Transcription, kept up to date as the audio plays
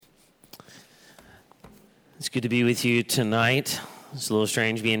It's good to be with you tonight. It's a little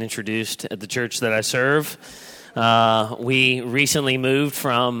strange being introduced at the church that I serve. We recently moved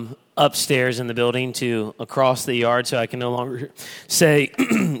from upstairs in the building to across the yard, so I can no longer say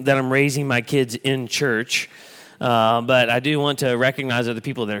that I'm raising my kids in church. But I do want to recognize other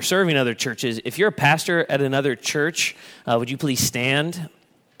people that are serving other churches. If you're a pastor at another church, would you please stand?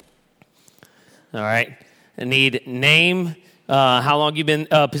 All right. I need name, how long you've been,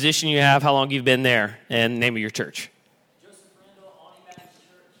 position you have, how long you've been there, and name of your church. Joseph Randall, Alney Baptist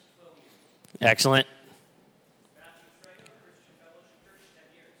Church, 12 years. Excellent. Matthew Traeger, Christian Fellowship Church,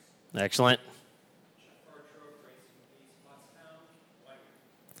 10 years. Excellent. Jeff Bartrow, Grace and Peace, Pottstown, 1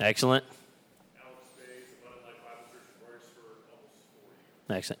 year. Excellent. Alex Bays, Abundant Life Bible Church in Royersford, almost 4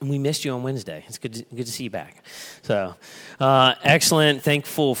 years. Excellent. And we missed you on Wednesday. It's good to see you back. So, excellent.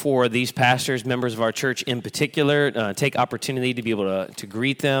 Thankful for these pastors, members of our church in particular. Take opportunity to be able to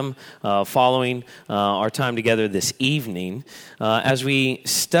greet them following our time together this evening. As we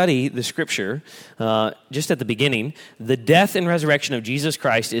study the Scripture, just at the beginning, the death and resurrection of Jesus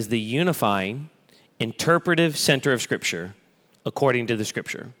Christ is the unifying, interpretive center of Scripture according to the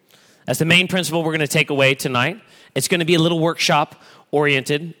Scripture. That's the main principle we're going to take away tonight. It's going to be a little workshop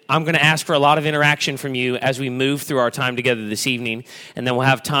oriented. I'm going to ask for a lot of interaction from you as we move through our time together this evening, and then we'll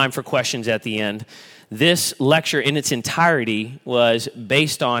have time for questions at the end. This lecture in its entirety was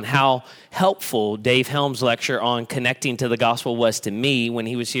based on how helpful Dave Helm's lecture on connecting to the gospel was to me when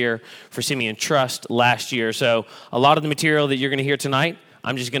he was here for Simeon Trust last year. So a lot of the material that you're going to hear tonight,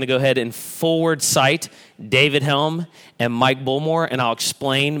 I'm just going to go ahead and forward cite David Helm and Mike Bullmore, and I'll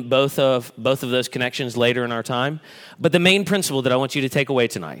explain both of those connections later in our time. But the main principle that I want you to take away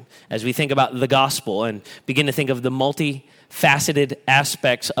tonight, as we think about the gospel and begin to think of the multifaceted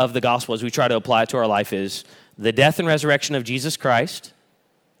aspects of the gospel as we try to apply it to our life, is the death and resurrection of Jesus Christ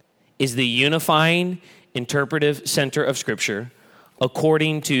is the unifying, interpretive center of Scripture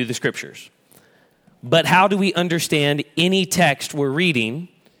according to the Scriptures. But how do we understand any text we're reading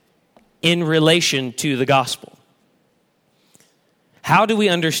in relation to the gospel? How do we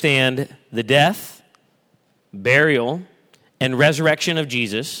understand the death, burial, and resurrection of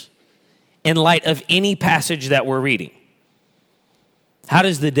Jesus in light of any passage that we're reading? How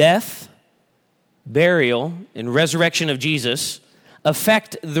does the death, burial, and resurrection of Jesus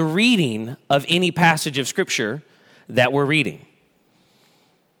affect the reading of any passage of Scripture that we're reading?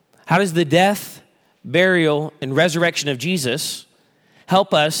 How does the death, burial, and resurrection of Jesus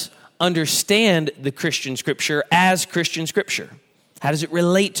help us understand the Christian Scripture as Christian Scripture? How does it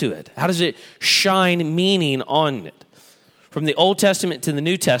relate to it? How does it shine meaning on it? From the Old Testament to the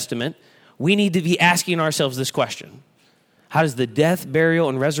New Testament, we need to be asking ourselves this question. How does the death, burial,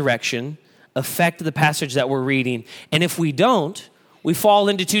 and resurrection affect the passage that we're reading? And if we don't, we fall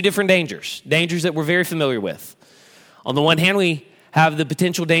into two different dangers that we're very familiar with. On the one hand, we have the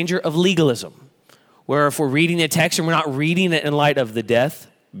potential danger of legalism, where if we're reading a text and we're not reading it in light of the death,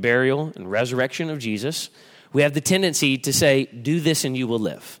 burial, and resurrection of Jesus, we have the tendency to say, do this and you will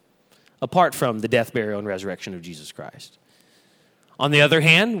live, apart from the death, burial, and resurrection of Jesus Christ. On the other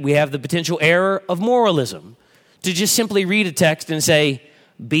hand, we have the potential error of moralism, to just simply read a text and say,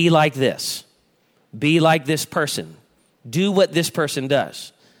 be like this person, do what this person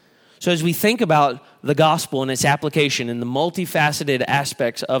does. So as we think about the gospel and its application and the multifaceted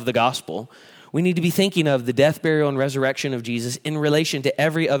aspects of the gospel, we need to be thinking of the death, burial, and resurrection of Jesus in relation to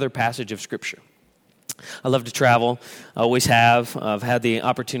every other passage of Scripture. I love to travel. I always have. I've had the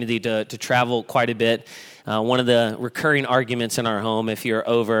opportunity to travel quite a bit. One of the recurring arguments in our home, if you're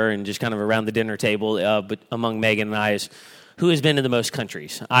over and just kind of around the dinner table, but among Megan and I, is who has been to the most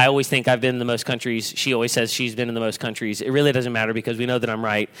countries. I always think I've been in the most countries. She always says she's been in the most countries. It really doesn't matter because we know that I'm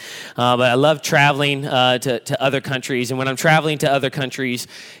right. But I love traveling to other countries. And when I'm traveling to other countries,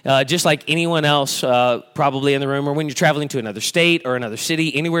 just like anyone else probably in the room, or when you're traveling to another state or another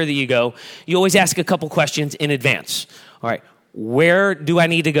city, anywhere that you go, you always ask a couple questions in advance. All right, where do I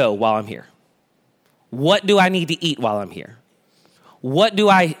need to go while I'm here? What do I need to eat while I'm here? What do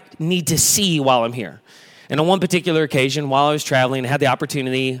I need to see while I'm here? And on one particular occasion, while I was traveling, I had the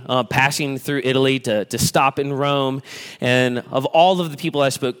opportunity, passing through Italy, to stop in Rome. And of all of the people I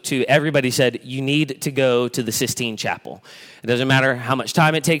spoke to, everybody said, you need to go to the Sistine Chapel. It doesn't matter how much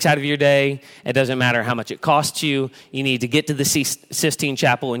time it takes out of your day. It doesn't matter how much it costs you. You need to get to the Sistine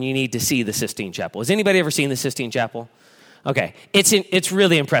Chapel, and you need to see the Sistine Chapel. Has anybody ever seen the Sistine Chapel? Okay, it's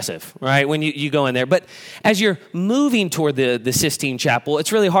really impressive, right, when you go in there. But as you're moving toward the Sistine Chapel,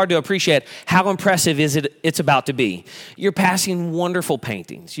 it's really hard to appreciate how impressive it's about to be. You're passing wonderful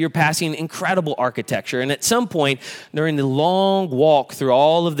paintings. You're passing incredible architecture. And at some point, during the long walk through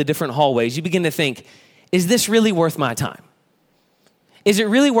all of the different hallways, you begin to think, is this really worth my time? Is it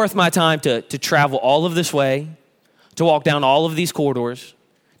really worth my time to travel all of this way, to walk down all of these corridors,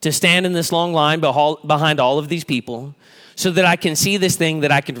 to stand in this long line behind all of these people so that I can see this thing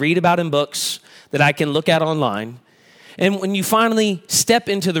that I can read about in books, that I can look at online? And when you finally step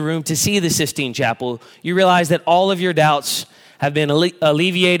into the room to see the Sistine Chapel, you realize that all of your doubts have been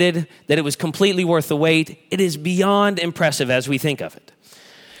alleviated, that it was completely worth the wait. It is beyond impressive as we think of it.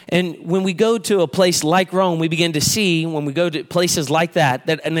 And when we go to a place like Rome, we begin to see, when we go to places like that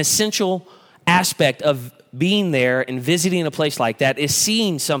an essential aspect of being there and visiting a place like that is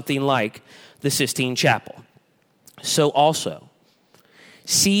seeing something like the Sistine Chapel. So also,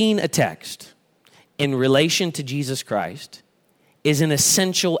 seeing a text in relation to Jesus Christ is an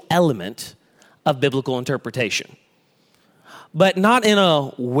essential element of biblical interpretation. But not in a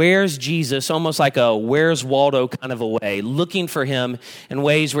where's Jesus, almost like a where's Waldo kind of a way, looking for him in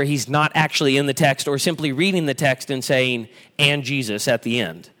ways where he's not actually in the text or simply reading the text and saying, and Jesus at the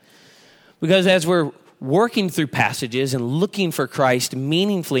end. Because as we're working through passages and looking for Christ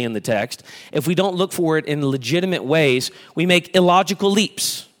meaningfully in the text, if we don't look for it in legitimate ways, we make illogical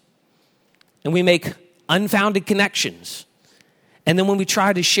leaps and we make unfounded connections. And then when we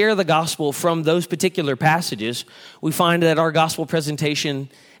try to share the gospel from those particular passages, we find that our gospel presentation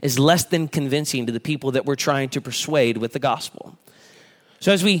is less than convincing to the people that we're trying to persuade with the gospel.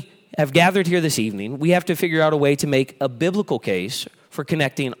 So as we have gathered here this evening, we have to figure out a way to make a biblical case for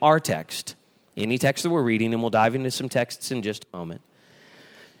connecting our text, any text that we're reading, and we'll dive into some texts in just a moment,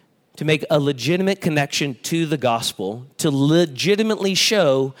 to make a legitimate connection to the gospel, to legitimately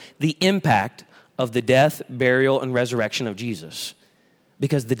show the impact of the death, burial, and resurrection of Jesus.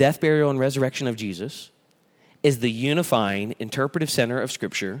 Because the death, burial, and resurrection of Jesus is the unifying interpretive center of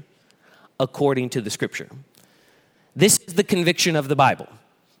Scripture according to the Scripture. This is the conviction of the Bible,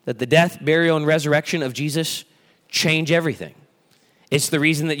 that the death, burial, and resurrection of Jesus change everything. It's the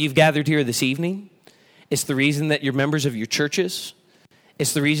reason that you've gathered here this evening. It's the reason that you're members of your churches.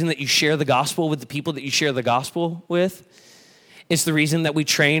 It's the reason that you share the gospel with the people that you share the gospel with. It's the reason that we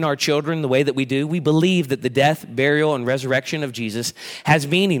train our children the way that we do. We believe that the death, burial, and resurrection of Jesus has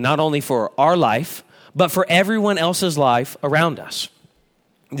meaning not only for our life, but for everyone else's life around us.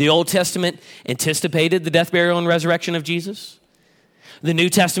 The Old Testament anticipated the death, burial, and resurrection of Jesus. The New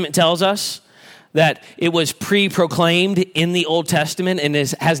Testament tells us that it was pre-proclaimed in the Old Testament and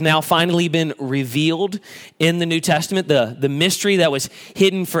has now finally been revealed in the New Testament. The mystery that was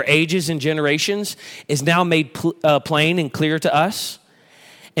hidden for ages and generations is now made plain and clear to us.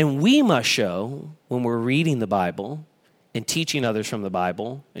 And we must show, when we're reading the Bible and teaching others from the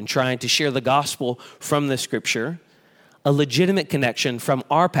Bible and trying to share the gospel from the Scripture, a legitimate connection from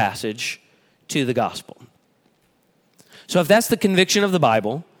our passage to the gospel. So if that's the conviction of the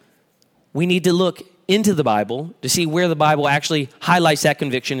Bible, we need to look into the Bible to see where the Bible actually highlights that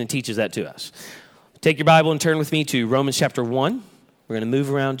conviction and teaches that to us. Take your Bible and turn with me to Romans chapter 1. We're going to move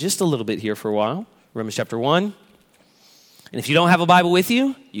around just a little bit here for a while. Romans chapter 1. And if you don't have a Bible with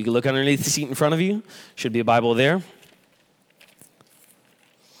you, you can look underneath the seat in front of you. Should be a Bible there.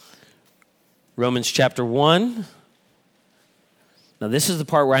 Romans chapter 1. Now, this is the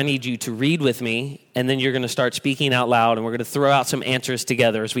part where I need you to read with me, and then you're going to start speaking out loud, and we're going to throw out some answers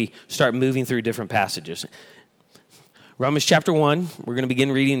together as we start moving through different passages. Romans chapter 1, we're going to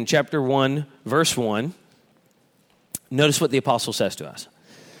begin reading in chapter 1, verse 1. Notice what the apostle says to us.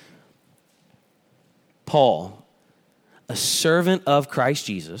 Paul, a servant of Christ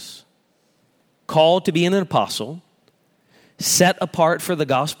Jesus, called to be an apostle, set apart for the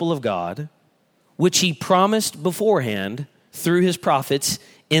gospel of God, which he promised beforehand through his prophets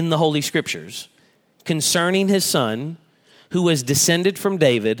in the Holy Scriptures, concerning his Son, who was descended from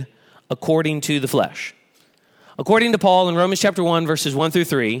David according to the flesh. According to Paul in Romans chapter 1, verses 1 through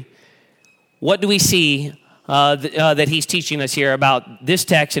 3, what do we see that he's teaching us here about this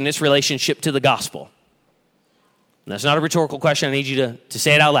text and its relationship to the gospel? And that's not a rhetorical question. I need you to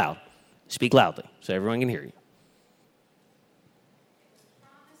say it out loud. Speak loudly so everyone can hear you.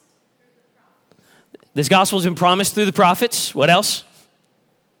 This gospel has been promised through the prophets. What else?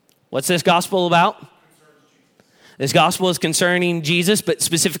 What's this gospel about? This gospel is concerning Jesus, but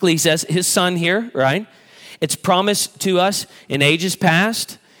specifically he says his Son here, right? It's promised to us in ages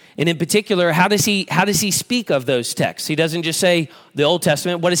past. And in particular, how does he speak of those texts? He doesn't just say the Old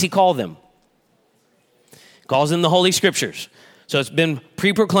Testament. What does he call them? He calls them the Holy Scriptures. So it's been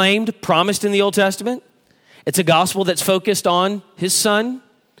pre-proclaimed, promised in the Old Testament. It's a gospel that's focused on his Son.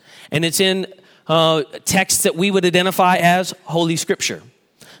 And it's in texts that we would identify as Holy Scripture.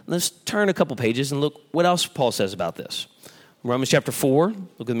 Let's turn a couple pages and look what else Paul says about this. Romans chapter 4,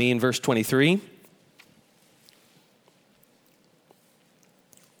 look with me in verse 23.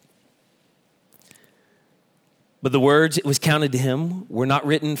 But the words it was counted to him were not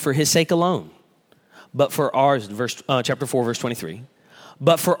written for his sake alone, but for ours, chapter 4, verse 23.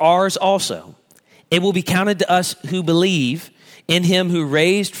 But for ours also. It will be counted to us who believe in him who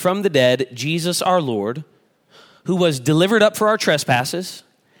raised from the dead Jesus our Lord, who was delivered up for our trespasses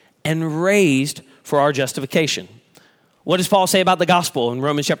and raised for our justification. What does Paul say about the gospel in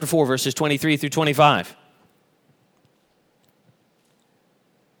Romans chapter 4, verses 23 through 25?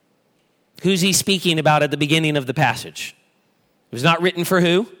 Who's he speaking about at the beginning of the passage? It was not written for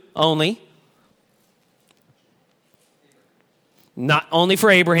who only? Not only for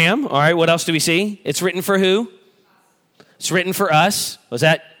Abraham. All right, what else do we see? It's written for who? It's written for us. Was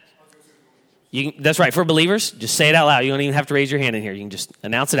that? That's right, for believers. Just say it out loud. You don't even have to raise your hand in here. You can just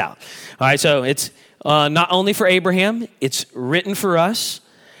announce it out. All right, so it's not only for Abraham. It's written for us.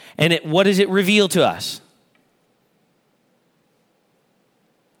 And what does it reveal to us?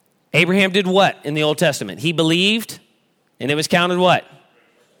 Abraham did what in the Old Testament? He believed, and it was counted what?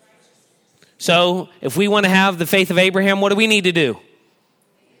 So if we want to have the faith of Abraham, what do we need to do?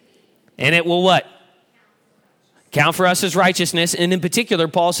 And it will what? Count for us as righteousness. And in particular,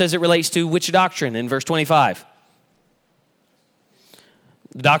 Paul says it relates to which doctrine in verse 25?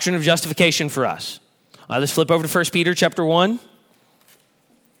 The doctrine of justification for us. All right, let's flip over to 1 Peter chapter 1.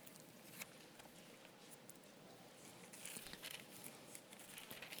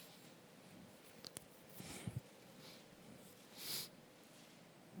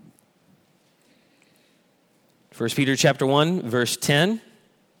 First Peter chapter 1, verse 10.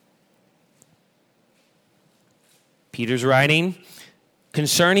 Peter's writing,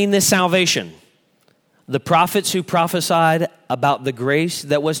 concerning this salvation, the prophets who prophesied about the grace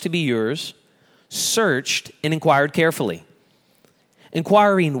that was to be yours searched and inquired carefully,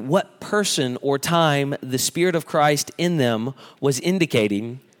 inquiring what person or time the Spirit of Christ in them was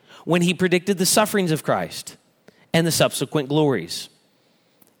indicating when he predicted the sufferings of Christ and the subsequent glories.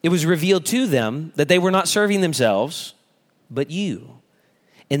 It was revealed to them that they were not serving themselves, but you,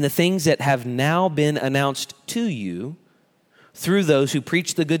 in the things that have now been announced to you through those who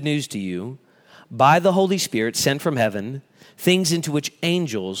preach the good news to you by the Holy Spirit sent from heaven, things into which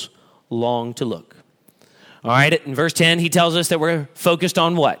angels long to look. All right, in verse 10, he tells us that we're focused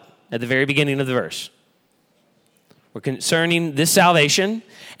on what? At the very beginning of the verse. We're concerning this salvation,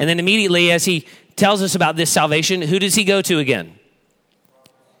 and then immediately as he tells us about this salvation, who does he go to again?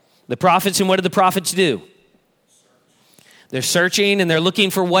 The prophets, and what do the prophets do? They're searching and they're looking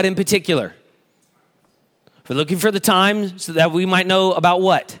for what in particular? We're looking for the time so that we might know about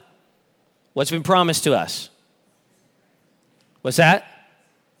what? What's been promised to us? What's that?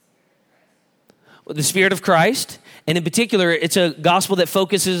 Well, the Spirit of Christ. And in particular, it's a gospel that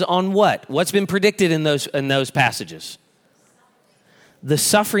focuses on what? What's been predicted in those passages? The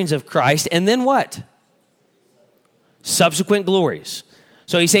sufferings of Christ. And then what? Subsequent glories.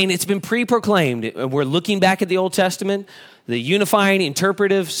 So he's saying it's been pre-proclaimed. We're looking back at the Old Testament. The unifying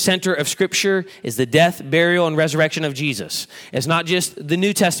interpretive center of Scripture is the death, burial, and resurrection of Jesus. It's not just the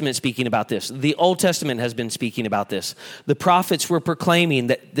New Testament speaking about this. The Old Testament has been speaking about this. The prophets were proclaiming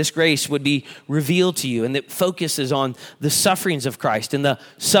that this grace would be revealed to you, and that focuses on the sufferings of Christ and the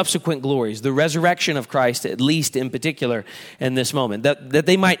subsequent glories, the resurrection of Christ, at least in particular in this moment, that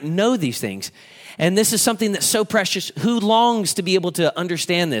they might know these things. And this is something that's so precious. Who longs to be able to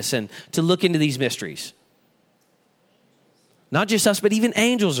understand this and to look into these mysteries? Not just us, but even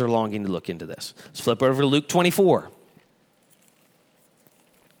angels are longing to look into this. Let's flip over to Luke 24.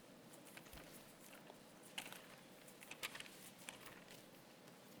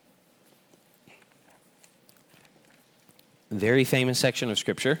 Very famous section of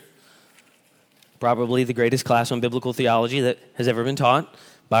Scripture. Probably the greatest class on biblical theology that has ever been taught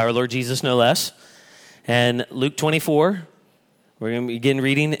by our Lord Jesus, no less. And Luke 24, we're going to begin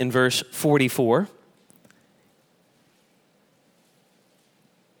reading in verse 44.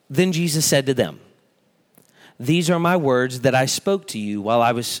 Then Jesus said to them, "These are my words that I spoke to you while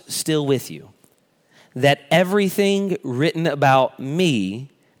I was still with you, that everything written about me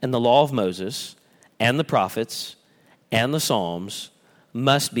in the law of Moses and the prophets and the Psalms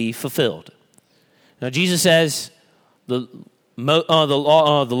must be fulfilled." Now Jesus says the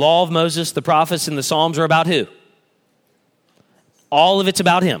law of Moses, the prophets, and the Psalms are about who? All of it's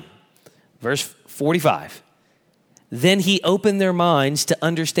about him. Verse 45. Then he opened their minds to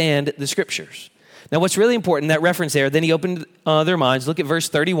understand the Scriptures. Now what's really important, that reference there, then he opened their minds. Look at verse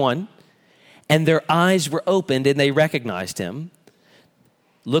 31. And their eyes were opened and they recognized him.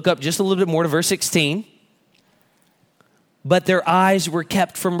 Look up just a little bit more to verse 16. But their eyes were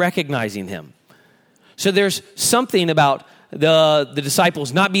kept from recognizing him. So there's something about the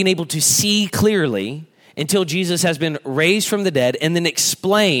disciples not being able to see clearly until Jesus has been raised from the dead, and then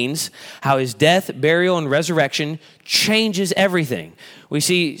explains how his death, burial, and resurrection changes everything. We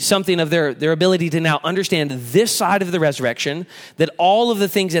see something of their ability to now understand this side of the resurrection, that all of the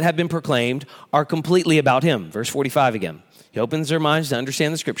things that have been proclaimed are completely about him. Verse 45 again. He opens their minds to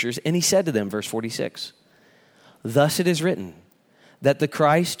understand the scriptures, and he said to them, verse 46, "Thus it is written, that the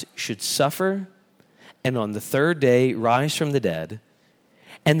Christ should suffer and on the third day rise from the dead,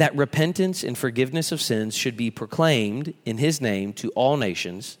 and that repentance and forgiveness of sins should be proclaimed in his name to all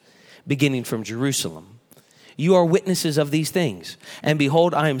nations, beginning from Jerusalem. You are witnesses of these things. And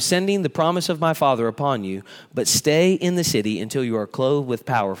behold, I am sending the promise of my Father upon you, but stay in the city until you are clothed with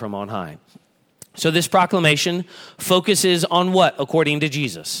power from on high." So this proclamation focuses on what, according to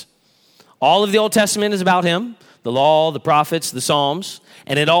Jesus? All of the Old Testament is about him, the law, the prophets, the Psalms,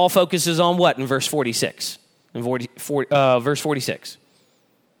 and it all focuses on what in verse 46? Verse 46.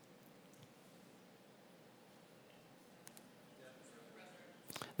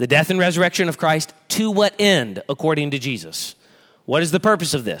 The death and resurrection of Christ, to what end, according to Jesus? What is the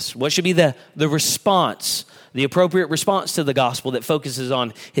purpose of this? What should be the response, the appropriate response to the gospel that focuses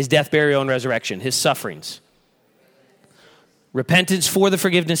on his death, burial, and resurrection, his sufferings? Repentance for the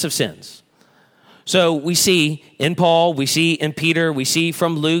forgiveness of sins. So we see in Paul, we see in Peter, we see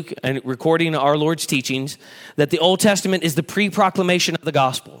from Luke, and recording our Lord's teachings, that the Old Testament is the pre-proclamation of the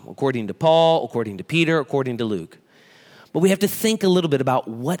gospel, according to Paul, according to Peter, according to Luke. But we have to think a little bit about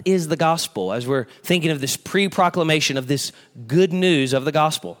what is the gospel as we're thinking of this pre-proclamation of this good news of the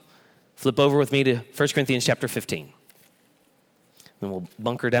gospel. Flip over with me to 1 Corinthians chapter 15. And we'll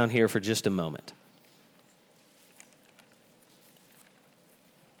bunker down here for just a moment.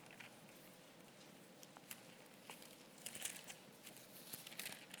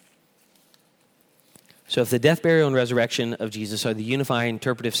 So if the death, burial, and resurrection of Jesus are the unifying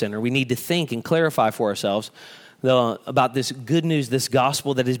interpretive center, we need to think and clarify for ourselves about this good news, this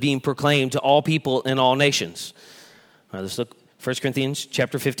gospel that is being proclaimed to all people in all nations. All right, let's look 1 Corinthians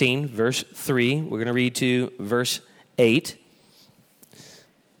chapter 15, verse 3. We're going to read to verse 8.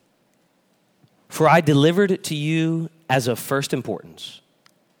 "For I delivered to you as of first importance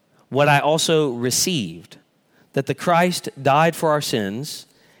what I also received, that the Christ died for our sins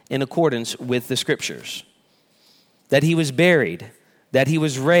in accordance with the Scriptures, that he was buried, that he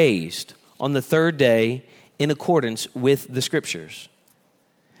was raised on the third day in accordance with the Scriptures,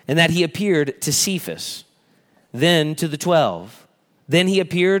 and that he appeared to Cephas, then to the 12. Then he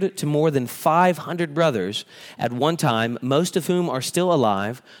appeared to more than 500 brothers at one time, most of whom are still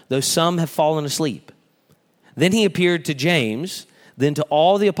alive, though some have fallen asleep. Then he appeared to James, then to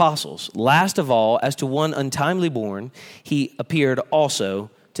all the apostles. Last of all, as to one untimely born, he appeared also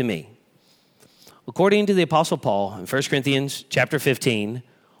to me." According to the Apostle Paul in 1 Corinthians chapter 15,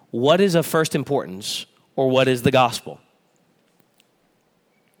 what is of first importance, or what is the gospel?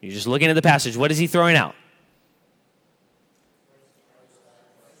 You're just looking at the passage. What is he throwing out?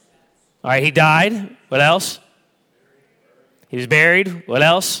 All right, he died. What else? He was buried. What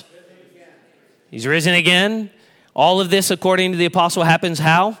else? He's risen again. All of this, according to the apostle, happens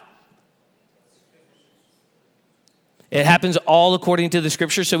how? It happens all according to the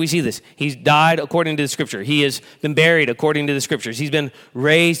Scripture. So we see this. He's died according to the Scripture. He has been buried according to the Scriptures. He's been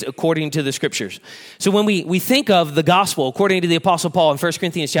raised according to the Scriptures. So when we think of the gospel according to the Apostle Paul in 1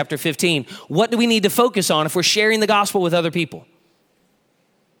 Corinthians chapter 15, what do we need to focus on if we're sharing the gospel with other people?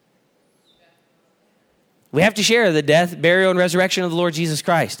 We have to share the death, burial, and resurrection of the Lord Jesus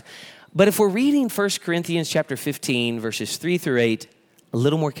Christ. But if we're reading 1 Corinthians chapter 15, verses 3 through 8, a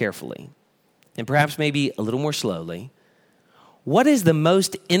little more carefully, and perhaps maybe a little more slowly, what is the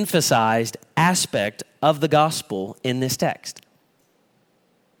most emphasized aspect of the gospel in this text?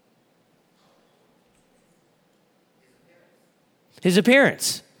 His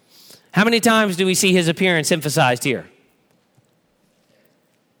appearance. How many times do we see his appearance emphasized here?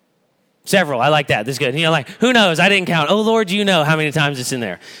 Several. I like that. This is good. You know, like, who knows? I didn't count. Oh, Lord, you know how many times it's in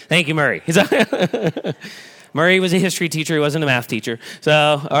there. Thank you, Murray. Murray was a history teacher. He wasn't a math teacher. So,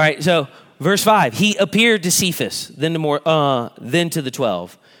 all right. So, verse 5, he appeared to Cephas, then to the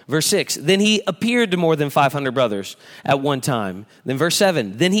 12. Verse 6, then he appeared to more than 500 brothers at one time. Then verse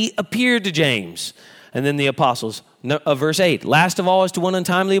 7, then he appeared to James, and then the apostles. Verse 8, last of all, as to one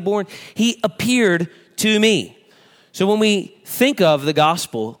untimely born, he appeared to me. So when we think of the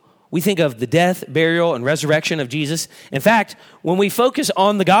gospel, we think of the death, burial, and resurrection of Jesus. In fact, when we focus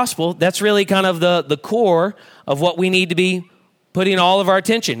on the gospel, that's really kind of the core of what we need to be putting all of our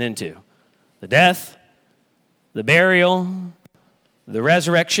attention into. The death, the burial, the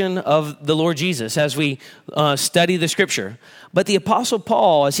resurrection of the Lord Jesus as we study the scripture. But the Apostle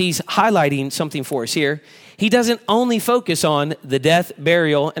Paul, as he's highlighting something for us here, he doesn't only focus on the death,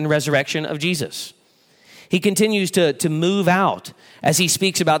 burial, and resurrection of Jesus. He continues to move out as he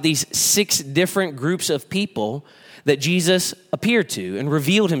speaks about these 6 different groups of people that Jesus appeared to and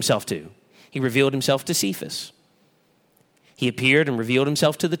revealed himself to. He revealed himself to Cephas. He appeared and revealed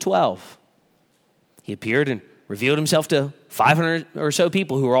himself to the 12. He appeared and revealed himself to 500 or so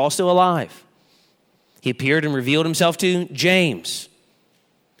people who are all still alive. He appeared and revealed himself to James.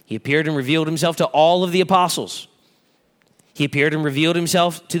 He appeared and revealed himself to all of the apostles. He appeared and revealed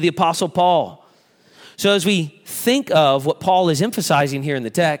himself to the Apostle Paul. So as we think of what Paul is emphasizing here in the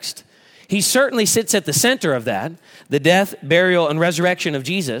text, he certainly sits at the center of that, the death, burial, and resurrection of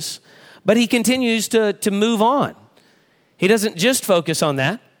Jesus, but he continues to move on. He doesn't just focus on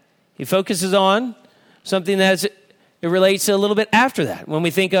that. He focuses on something it relates a little bit after that, when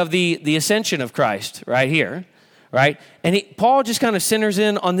we think of the ascension of Christ right here, right? And Paul just kind of centers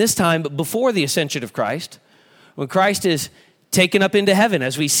in on this time before the ascension of Christ, when Christ is taken up into heaven,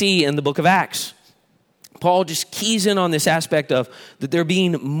 as we see in the book of Acts. Paul just keys in on this aspect of that there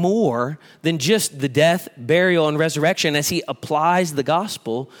being more than just the death, burial, and resurrection as he applies the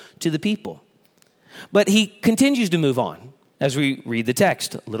gospel to the people. But he continues to move on as we read the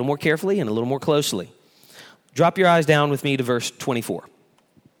text a little more carefully and a little more closely. Drop your eyes down with me to verse 24.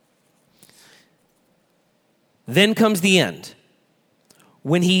 Then comes the end,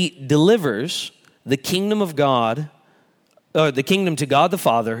 when he delivers the kingdom of God, or the kingdom to God the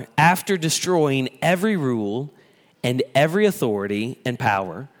Father, after destroying every rule and every authority and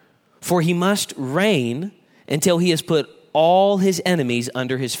power, for he must reign until he has put all his enemies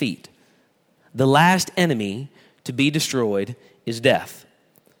under his feet. The last enemy to be destroyed is death.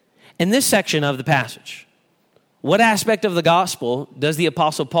 In this section of the passage, what aspect of the gospel does the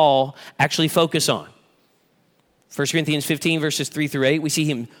Apostle Paul actually focus on? 1 Corinthians 15, verses 3 through 8, we see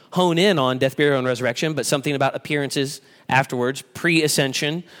him hone in on death, burial, and resurrection, but something about appearances afterwards,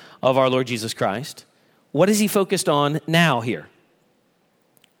 pre-ascension of our Lord Jesus Christ. What is he focused on now here?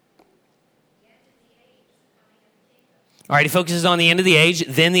 All right, he focuses on the end of the age,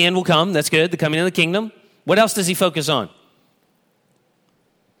 then the end will come. That's good, the coming of the kingdom. What else does he focus on?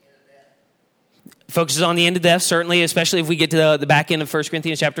 Focuses on the end of death, certainly, especially if we get to the back end of 1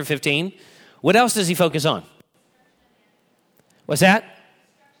 Corinthians chapter 15. What else does he focus on? What's that?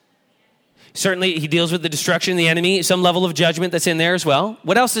 Certainly, he deals with the destruction of the enemy, some level of judgment that's in there as well.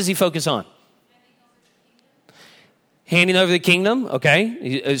 What else does he focus on? Handing over the kingdom,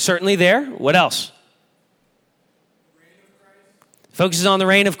 okay, certainly there. What else? Focuses on the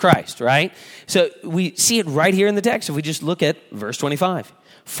reign of Christ, right? So we see it right here in the text if we just look at verse 25.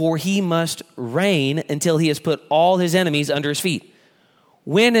 For he must reign until he has put all his enemies under his feet.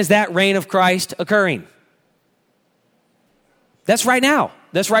 When is that reign of Christ occurring? That's right now.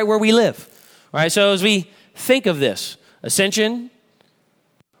 That's right where we live. All right, so as we think of this, ascension,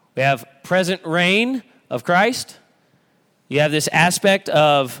 we have present reign of Christ. You have this aspect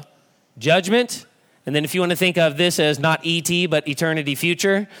of judgment. And then if you want to think of this as not ET, but eternity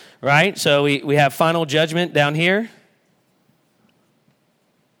future, right? So we have final judgment down here.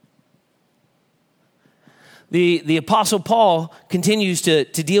 The Apostle Paul continues to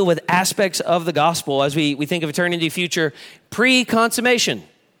deal with aspects of the gospel as we think of eternity future pre-consummation.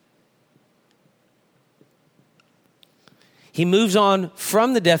 He moves on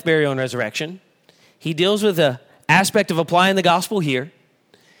from the death, burial, and resurrection. He deals with the aspect of applying the gospel here.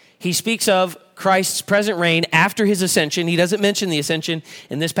 He speaks of Christ's present reign after his ascension. He doesn't mention the ascension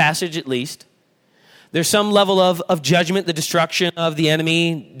in this passage at least. There's some level of judgment, the destruction of the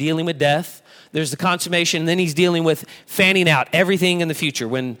enemy, dealing with death. There's the consummation, and then he's dealing with fanning out everything in the future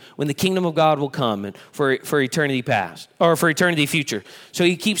when the kingdom of God will come and for eternity past, or for eternity future. So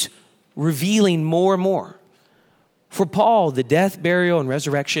he keeps revealing more and more. For Paul, the death, burial, and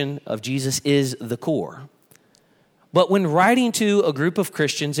resurrection of Jesus is the core. But when writing to a group of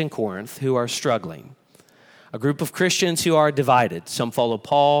Christians in Corinth who are struggling, a group of Christians who are divided, some follow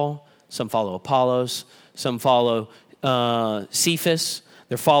Paul, some follow Apollos, some follow Cephas.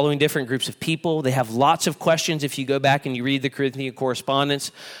 They're following different groups of people. They have lots of questions if you go back and you read the Corinthian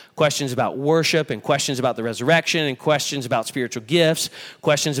correspondence, questions about worship and questions about the resurrection and questions about spiritual gifts,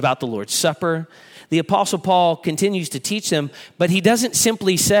 questions about the Lord's Supper. The Apostle Paul continues to teach them, but he doesn't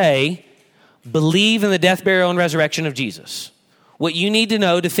simply say, believe in the death, burial, and resurrection of Jesus. What you need to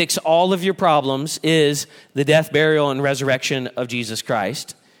know to fix all of your problems is the death, burial, and resurrection of Jesus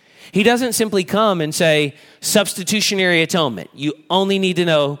Christ. He doesn't simply come and say, substitutionary atonement. You only need to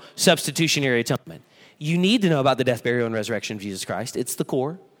know substitutionary atonement. You need to know about the death, burial, and resurrection of Jesus Christ. It's the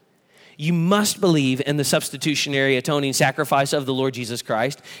core. You must believe in the substitutionary atoning sacrifice of the Lord Jesus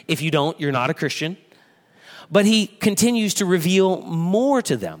Christ. If you don't, you're not a Christian. But he continues to reveal more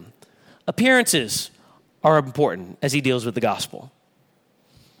to them. Appearances are important as he deals with the gospel.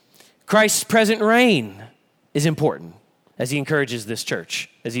 Christ's present reign is important as he encourages this church,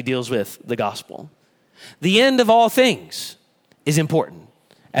 as he deals with the gospel. The end of all things is important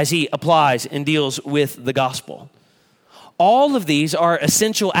as he applies and deals with the gospel. All of these are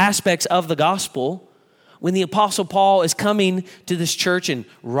essential aspects of the gospel when the Apostle Paul is coming to this church and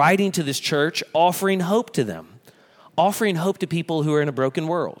writing to this church, offering hope to them, offering hope to people who are in a broken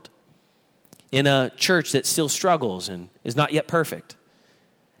world, in a church that still struggles and is not yet perfect.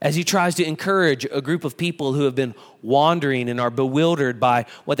 As he tries to encourage a group of people who have been wandering and are bewildered by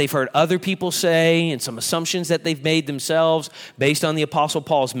what they've heard other people say and some assumptions that they've made themselves based on the Apostle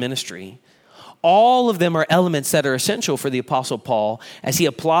Paul's ministry. All of them are elements that are essential for the Apostle Paul as he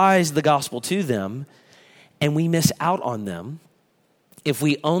applies the gospel to them, and we miss out on them if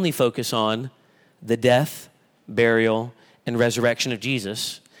we only focus on the death, burial, and resurrection of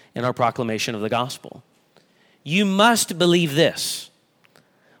Jesus in our proclamation of the gospel. You must believe this.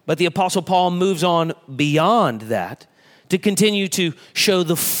 But the Apostle Paul moves on beyond that to continue to show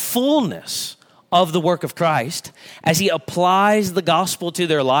the fullness of the work of Christ as he applies the gospel to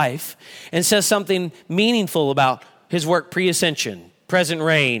their life and says something meaningful about his work pre-ascension, present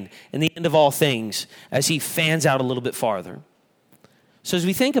reign, and the end of all things as he fans out a little bit farther. So as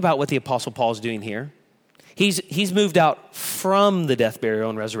we think about what the Apostle Paul is doing here, he's moved out from the death,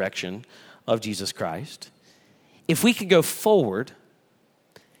 burial, and resurrection of Jesus Christ. If we could go forward,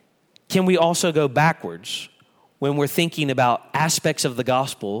 can we also go backwards when we're thinking about aspects of the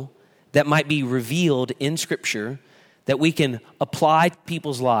gospel that might be revealed in Scripture that we can apply to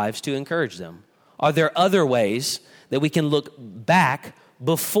people's lives to encourage them? Are there other ways that we can look back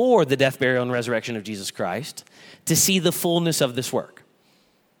before the death, burial, and resurrection of Jesus Christ to see the fullness of this work?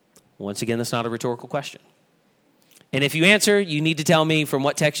 Once again, that's not a rhetorical question. And if you answer, you need to tell me from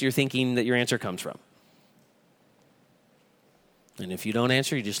what text you're thinking that your answer comes from. And if you don't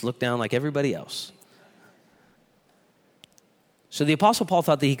answer, you just look down like everybody else. So the Apostle Paul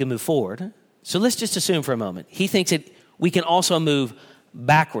thought that he could move forward. So let's just assume for a moment. He thinks that we can also move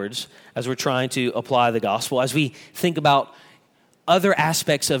backwards as we're trying to apply the gospel, as we think about other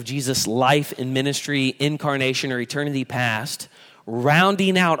aspects of Jesus' life and ministry, incarnation, or eternity past,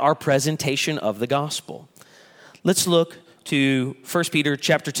 rounding out our presentation of the gospel. Let's look to 1 Peter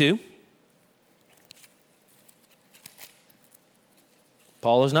chapter 2.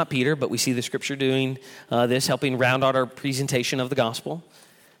 Paul is not Peter, but we see the Scripture doing this, helping round out our presentation of the gospel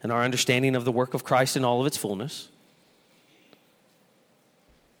and our understanding of the work of Christ in all of its fullness.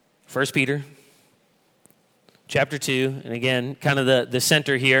 1 Peter chapter 2, and again, kind of the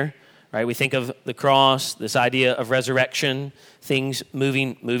center here, right? We think of the cross, this idea of resurrection, things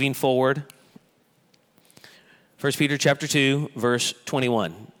moving forward. 1 Peter chapter 2, verse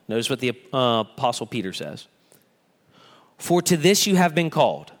 21. Notice what the Apostle Peter says. For to this you have been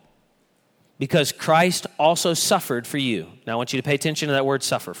called, because Christ also suffered for you. Now I want you to pay attention to that word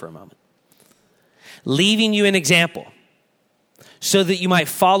suffer for a moment. Leaving you an example, so that you might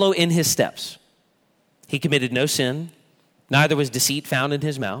follow in his steps. He committed no sin, neither was deceit found in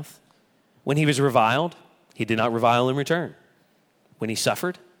his mouth. When he was reviled, he did not revile in return. When he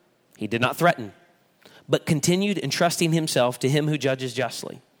suffered, he did not threaten, but continued entrusting himself to him who judges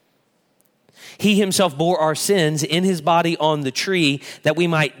justly. He himself bore our sins in his body on the tree, that we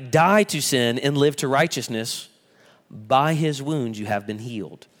might die to sin and live to righteousness. By his wounds you have been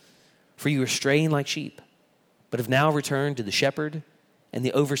healed. For you were straying like sheep, but have now returned to the shepherd and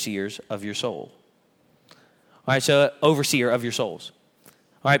the overseers of your soul. All right, so overseer of your souls.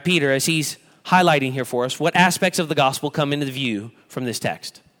 All right, Peter, as he's highlighting here for us, what aspects of the gospel come into view from this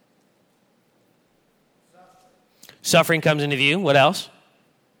text? Suffering comes into view. What else?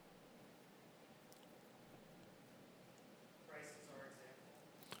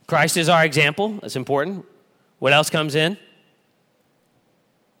 Christ is our example. That's important. What else comes in?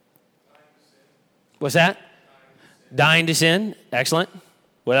 What's that? Dying to sin. Excellent.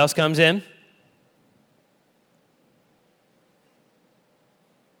 What else comes in?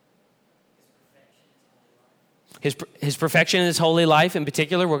 His perfection in his holy life in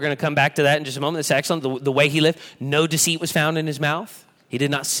particular. We're going to come back to that in just a moment. That's excellent. The way he lived. No deceit was found in his mouth. He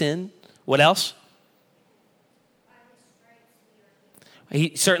did not sin. What else?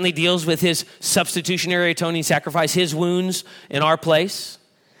 He certainly deals with his substitutionary atoning sacrifice, his wounds in our place.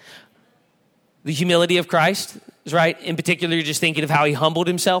 The humility of Christ is right. In particular, you're just thinking of how he humbled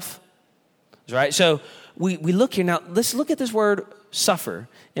himself. Right? So we look here now, let's look at this word suffer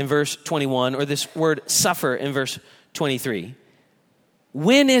in verse 21, or this word suffer in verse 23.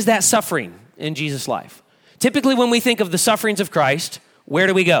 When is that suffering in Jesus' life? Typically when we think of the sufferings of Christ, where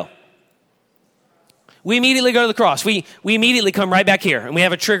do we go? We immediately go to the cross. We immediately come right back here, and we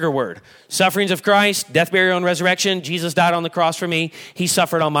have a trigger word. Sufferings of Christ, death, burial, and resurrection. Jesus died on the cross for me. He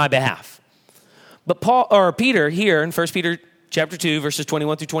suffered on my behalf. But Peter here in 1 Peter chapter 2, verses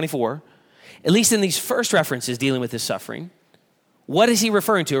 21 through 24, at least in these first references dealing with his suffering, what is he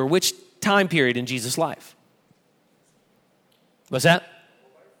referring to, or which time period in Jesus' life? What's that?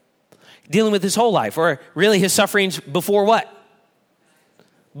 Dealing with his whole life, or really his sufferings before what?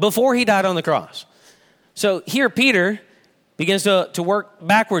 Before he died on the cross. So here Peter begins to work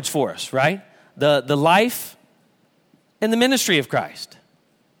backwards for us, right? The life and the ministry of Christ.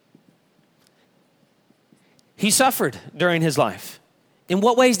 He suffered during his life. In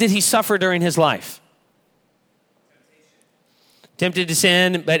what ways did he suffer during his life? Tempted to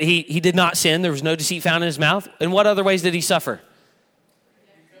sin, but he did not sin. There was no deceit found in his mouth. In what other ways did he suffer?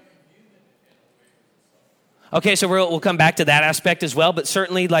 Okay, so we'll come back to that aspect as well, but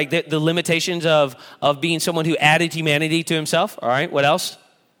certainly like the limitations of being someone who added humanity to himself. All right, what else?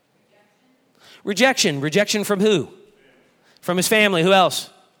 Rejection. Rejection from who? From his family. Who else?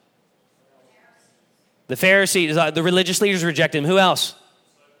 The Pharisees, the religious leaders rejected him. Who else?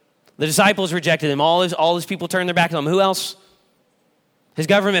 The disciples rejected him. All his people turned their back on him. Who else? His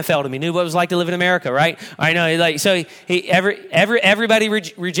government failed him. He knew what it was like to live in America, right? I know, everybody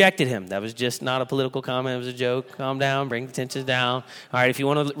rejected him. That was just not a political comment. It was a joke. Calm down. Bring the tensions down. All right, if you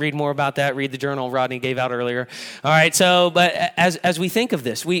want to read more about that, read the journal Rodney gave out earlier. All right, but as we think of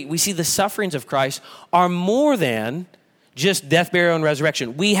this, we see the sufferings of Christ are more than just death, burial, and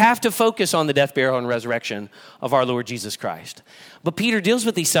resurrection. We have to focus on the death, burial, and resurrection of our Lord Jesus Christ. But Peter deals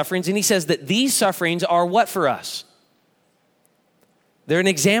with these sufferings, and he says that these sufferings are what for us? They're an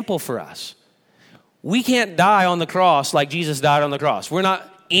example for us. We can't die on the cross like Jesus died on the cross. We're not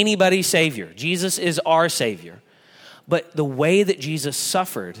anybody's Savior. Jesus is our Savior. But the way that Jesus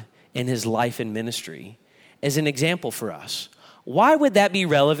suffered in his life and ministry is an example for us. Why would that be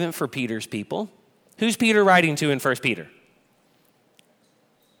relevant for Peter's people? Who's Peter writing to in 1 Peter?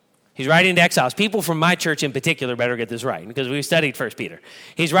 He's writing to exiles. People from my church in particular better get this right because we studied 1 Peter.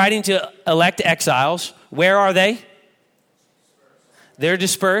 He's writing to elect exiles. Where are they? They're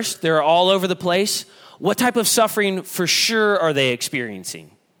dispersed. They're all over the place. What type of suffering for sure are they experiencing?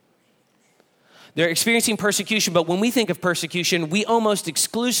 They're experiencing persecution, but when we think of persecution, we almost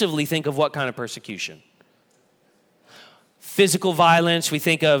exclusively think of what kind of persecution? Physical violence. We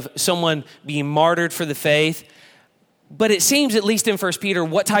think of someone being martyred for the faith. But it seems, at least in 1 Peter,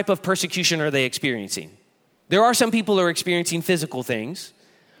 what type of persecution are they experiencing? There are some people who are experiencing physical things,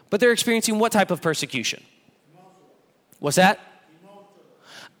 but they're experiencing what type of persecution? What's that?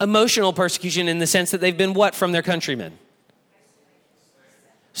 Emotional persecution in the sense that they've been what from their countrymen?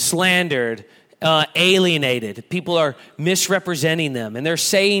 Slandered, alienated. People are misrepresenting them, and they're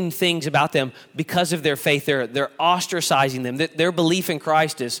saying things about them because of their faith. They're ostracizing them. Their belief in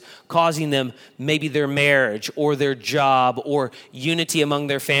Christ is causing them maybe their marriage or their job or unity among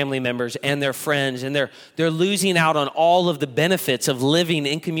their family members and their friends, and they're losing out on all of the benefits of living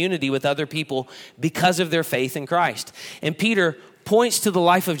in community with other people because of their faith in Christ. And Peter points to the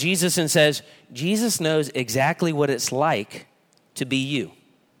life of Jesus and says, Jesus knows exactly what it's like to be you.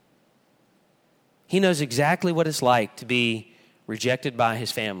 He knows exactly what it's like to be rejected by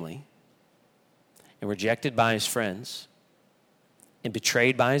his family and rejected by his friends and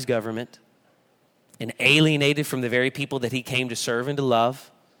betrayed by his government and alienated from the very people that he came to serve and to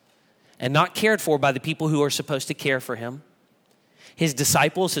love and not cared for by the people who are supposed to care for him. His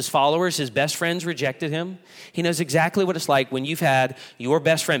disciples, his followers, his best friends rejected him. He knows exactly what it's like when you've had your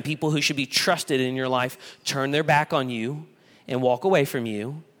best friend, people who should be trusted in your life, turn their back on you and walk away from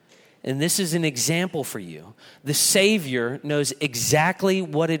you. And this is an example for you. The Savior knows exactly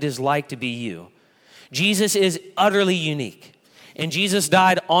what it is like to be you. Jesus is utterly unique. And Jesus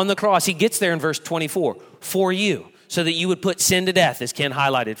died on the cross. He gets there in verse 24, for you, so that you would put sin to death, as Ken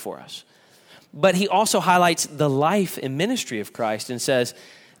highlighted for us. But he also highlights the life and ministry of Christ and says,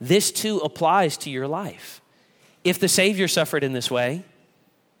 this too applies to your life. If the Savior suffered in this way,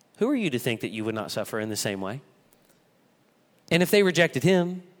 who are you to think that you would not suffer in the same way? And if they rejected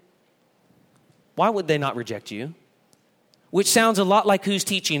him, why would they not reject you? Which sounds a lot like who's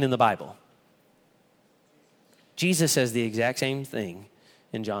teaching in the Bible. Jesus says the exact same thing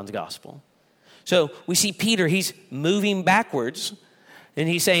in John's gospel. So we see Peter, he's moving backwards, and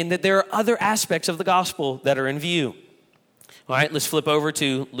he's saying that there are other aspects of the gospel that are in view. All right, let's flip over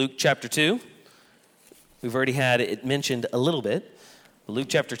to Luke chapter 2. We've already had it mentioned a little bit, Luke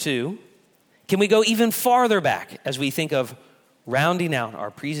chapter 2. Can we go even farther back as we think of rounding out our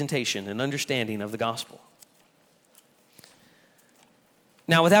presentation and understanding of the gospel?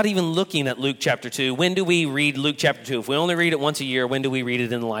 Now, without even looking at Luke chapter 2, when do we read Luke chapter 2? If we only read it once a year, when do we read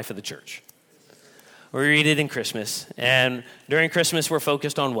it in the life of the church? We read it in Christmas. And during Christmas, we're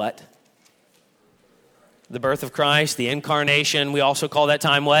focused on what? The birth of Christ, the incarnation. We also call that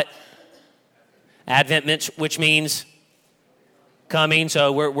time what? Advent, which means coming.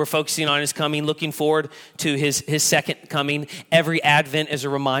 So we're focusing on his coming, looking forward to his second coming. Every Advent is a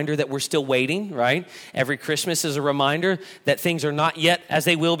reminder that we're still waiting, right? Every Christmas is a reminder that things are not yet as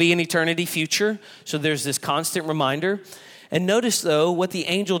they will be in eternity future. So there's this constant reminder. And notice, though, what the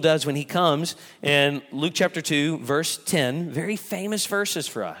angel does when he comes in Luke chapter 2, verse 10, very famous verses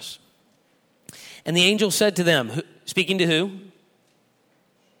for us. And the angel said to them, speaking to who?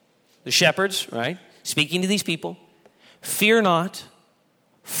 The shepherds, right? Speaking to these people, fear not,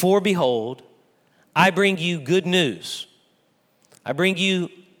 for behold, I bring you good news. I bring you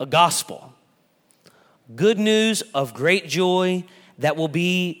a gospel. Good news of great joy that will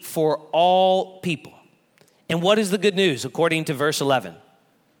be for all people. And what is the good news according to verse 11?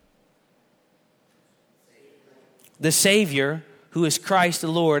 The Savior, who is Christ the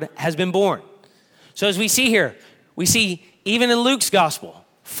Lord, has been born. So as we see here, we see even in Luke's gospel,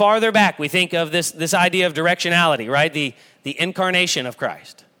 farther back, we think of this idea of directionality, right? The incarnation of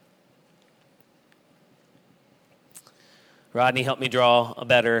Christ. Rodney helped me draw a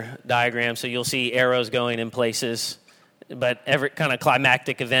better diagram, so you'll see arrows going in places, but every kind of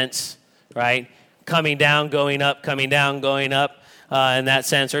climactic events, right? Coming down, going up, coming down, going up, in that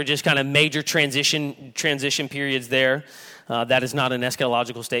sense, or just kind of major transition periods there. That is not an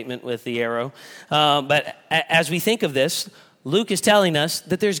eschatological statement with the arrow. But as we think of this, Luke is telling us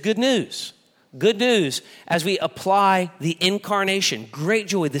that there's good news. Good news as we apply the incarnation. Great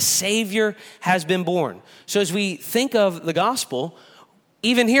joy. The Savior has been born. So as we think of the gospel,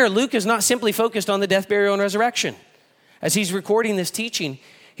 even here, Luke is not simply focused on the death, burial, and resurrection. As he's recording this teaching,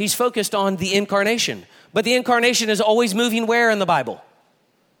 he's focused on the incarnation. But the incarnation is always moving where in the Bible?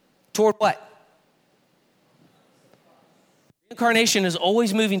 Toward what? Incarnation is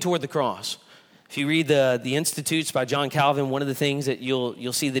always moving toward the cross. If you read the Institutes by John Calvin, one of the things that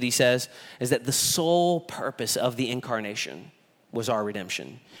you'll see that he says is that the sole purpose of the incarnation was our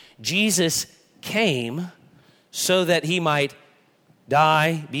redemption. Jesus came so that he might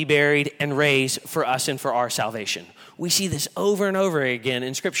die, be buried, and raise for us and for our salvation. We see this over and over again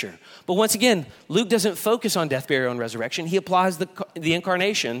in Scripture. But once again, Luke doesn't focus on death, burial, and resurrection. He applies the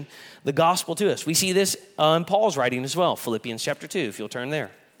incarnation, the gospel to us. We see this in Paul's writing as well, Philippians chapter 2, if you'll turn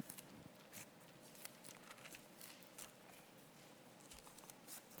there.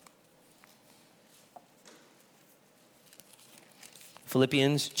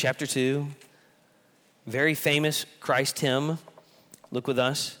 Philippians chapter 2, very famous Christ hymn. Look with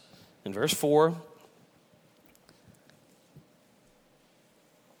us in verse 4.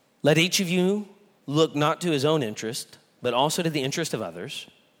 Let each of you look not to his own interest, but also to the interest of others.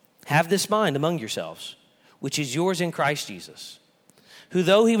 Have this mind among yourselves, which is yours in Christ Jesus, who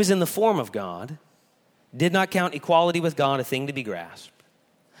though he was in the form of God, did not count equality with God a thing to be grasped,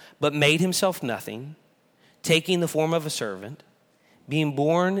 but made himself nothing, taking the form of a servant, being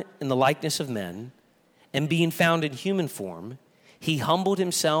born in the likeness of men, and being found in human form, he humbled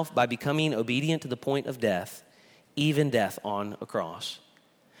himself by becoming obedient to the point of death, even death on a cross.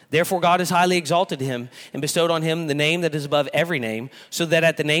 Therefore God has highly exalted him and bestowed on him the name that is above every name, so that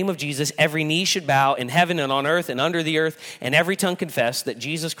at the name of Jesus every knee should bow in heaven and on earth and under the earth, and every tongue confess that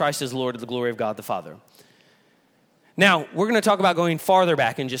Jesus Christ is Lord, to the glory of God the Father. Now, we're going to talk about going farther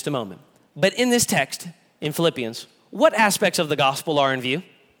back in just a moment. But in this text, in Philippians, what aspects of the gospel are in view?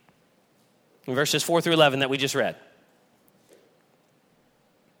 In verses 4 through 11 that we just read.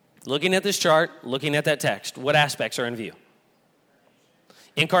 Looking at this chart, looking at that text, what aspects are in view?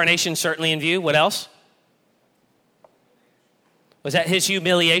 Incarnation certainly in view. What else? Was that his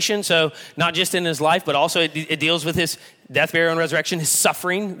humiliation? So not just in his life, but also it deals with his death, burial, and resurrection, his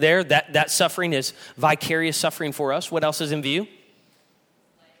suffering there. That suffering is vicarious suffering for us. What else is in view?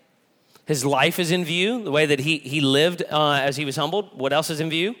 His life is in view, the way that he lived as he was humbled. What else is in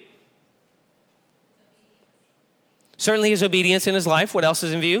view? Certainly his obedience in his life. What else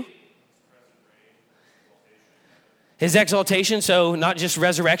is in view? His exaltation, so not just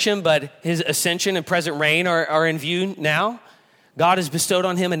resurrection, but his ascension and present reign are in view now. God has bestowed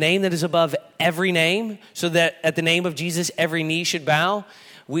on him a name that is above every name, so that at the name of Jesus, every knee should bow.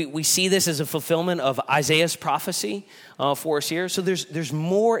 We see this as a fulfillment of Isaiah's prophecy for us here. So there's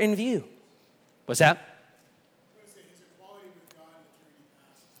more in view. What's that?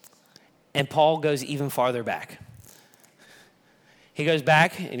 And Paul goes even farther back. He goes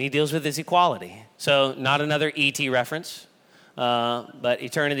back and he deals with his equality. So not another E.T. reference, but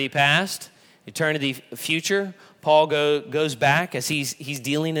eternity past, eternity future. Paul goes back as he's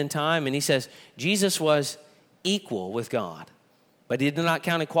dealing in time, and he says, Jesus was equal with God, but he did not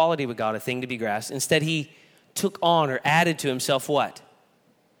count equality with God a thing to be grasped. Instead, he took on or added to himself what?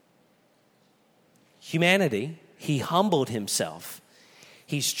 Humanity. He humbled himself.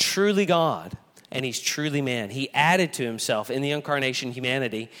 He's truly God, and he's truly man. He added to himself in the incarnation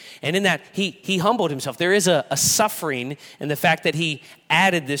humanity. And in that, he humbled himself. There is a suffering in the fact that he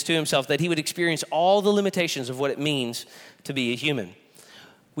added this to himself, that he would experience all the limitations of what it means to be a human.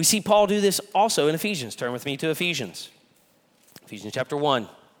 We see Paul do this also in Ephesians. Turn with me to Ephesians. Ephesians chapter 1.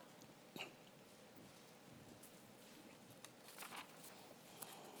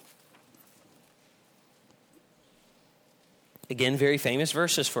 Again, very famous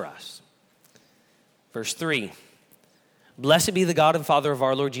verses for us. Verse 3, blessed be the God and Father of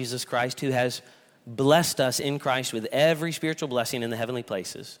our Lord Jesus Christ, who has blessed us in Christ with every spiritual blessing in the heavenly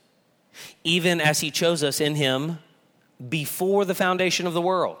places, even as he chose us in him before the foundation of the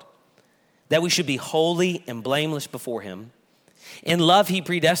world, that we should be holy and blameless before him. In love, he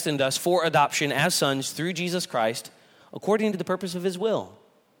predestined us for adoption as sons through Jesus Christ, according to the purpose of his will,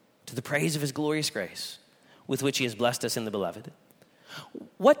 to the praise of his glorious grace, with which he has blessed us in the beloved.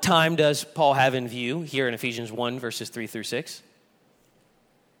 What time does Paul have in view here in Ephesians 1, verses 3 through 6?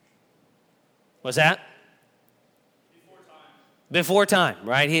 What's that? Before time,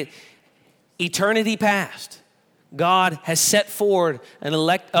 right? Eternity past. God has set forward an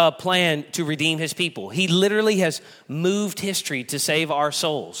plan to redeem his people. He literally has moved history to save our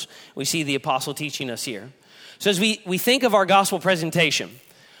souls. We see the apostle teaching us here. So as we think of our gospel presentation,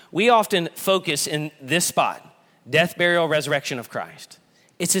 we often focus in this spot, death, burial, resurrection of Christ.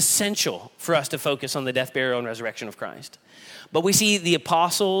 It's essential for us to focus on the death, burial, and resurrection of Christ. But we see the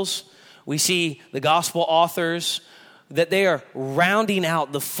apostles, we see the gospel authors, that they are rounding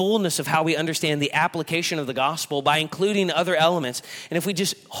out the fullness of how we understand the application of the gospel by including other elements. And if we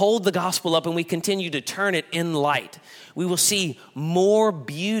just hold the gospel up and we continue to turn it in light, we will see more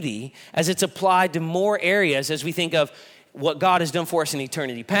beauty as it's applied to more areas as we think of what God has done for us in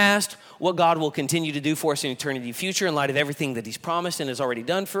eternity past, what God will continue to do for us in eternity future in light of everything that he's promised and has already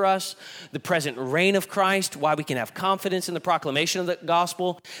done for us, the present reign of Christ, why we can have confidence in the proclamation of the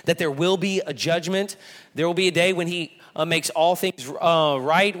gospel, that there will be a judgment. There will be a day when he makes all things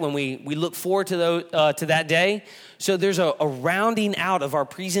right, when we look forward to that day. So there's a rounding out of our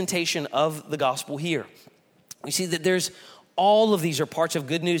presentation of the gospel here. We see that there's all of these are parts of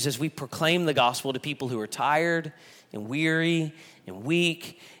good news as we proclaim the gospel to people who are tired and weary and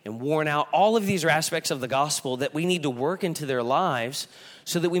weak and worn out. All of these are aspects of the gospel that we need to work into their lives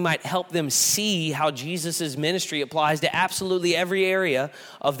so that we might help them see how Jesus' ministry applies to absolutely every area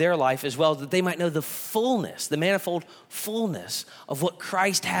of their life as well, that they might know the fullness, the manifold fullness of what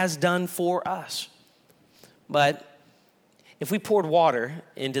Christ has done for us. But if we poured water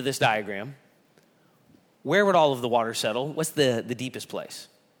into this diagram, where would all of the water settle? What's the deepest place?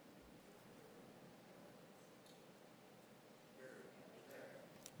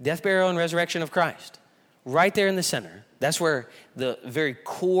 Death, burial, and resurrection of Christ. Right there in the center. That's where the very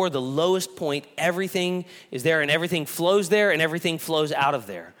core, the lowest point, everything is there and everything flows there and everything flows out of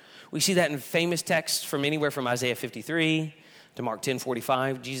there. We see that in famous texts from anywhere from Isaiah 53 to Mark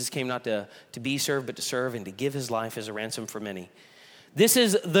 10:45. Jesus came not to be served, but to serve and to give his life as a ransom for many. This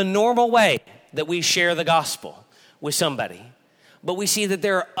is the normal way that we share the gospel with somebody. But we see that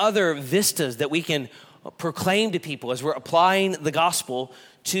there are other vistas that we can proclaim to people as we're applying the gospel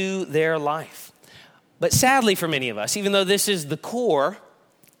to their life. But sadly for many of us, even though this is the core,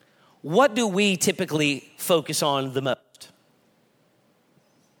 what do we typically focus on the most?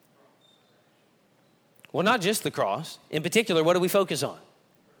 Well, not just the cross. In particular, what do we focus on?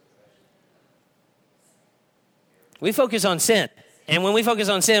 We focus on sin. And when we focus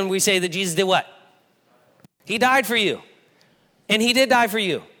on sin, we say that Jesus did what? He died for you. And he did die for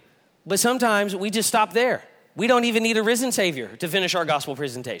you. But sometimes we just stop there. We don't even need a risen Savior to finish our gospel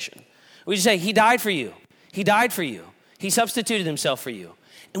presentation. We just say, he died for you. He died for you. He substituted himself for you.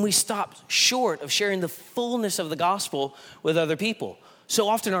 And we stop short of sharing the fullness of the gospel with other people. So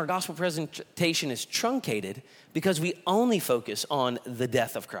often our gospel presentation is truncated because we only focus on the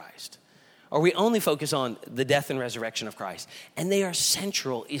death of Christ. Or we only focus on the death and resurrection of Christ. And they are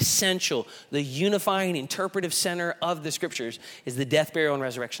central, essential. The unifying, interpretive center of the scriptures is the death, burial, and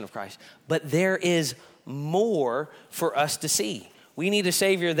resurrection of Christ. But there is more for us to see. We need a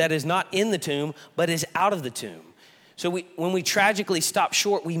Savior that is not in the tomb, but is out of the tomb. So when we tragically stop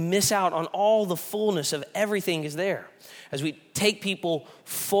short, we miss out on all the fullness of everything is there. As we take people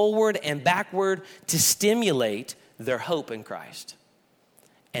forward and backward to stimulate their hope in Christ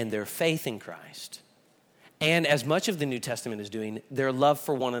and their faith in Christ. And as much of the New Testament is doing, their love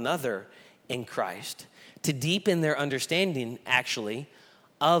for one another in Christ, to deepen their understanding, actually,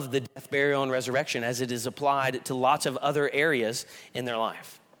 of the death, burial, and resurrection as it is applied to lots of other areas in their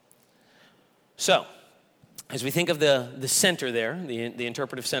life. So, as we think of the center there, the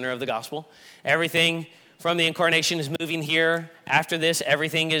interpretive center of the gospel, everything from the incarnation is moving here. After this,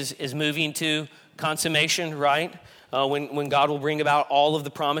 everything is moving to consummation, right? When God will bring about all of the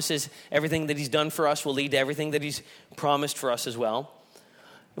promises, everything that he's done for us will lead to everything that he's promised for us as well.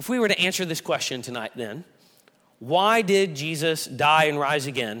 If we were to answer this question tonight then, why did Jesus die and rise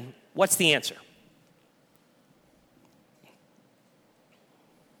again? What's the answer?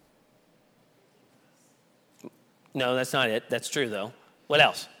 No, that's not it. That's true, though. What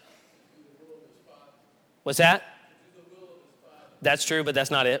else? What's that? That's true, but that's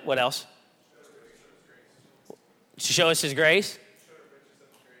not it. What else? To show us his grace?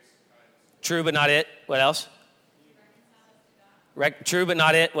 True, but not it. What else? True, but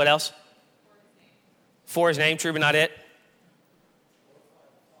not it. What else? For his name. True, but not it.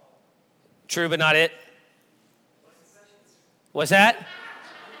 True, but not it. What's that?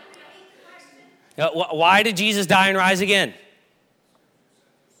 Why did Jesus die and rise again?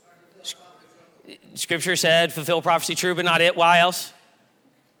 Scripture said, fulfill prophecy, true, but not it. Why else?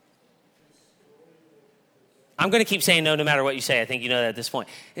 I'm going to keep saying no matter what you say. I think you know that at this point.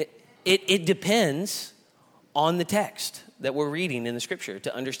 It depends on the text that we're reading in the Scripture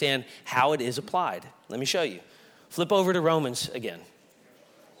to understand how it is applied. Let me show you. Flip over to Romans again.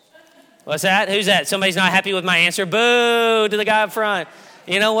 What's that? Who's that? Somebody's not happy with my answer. Boo to the guy up front.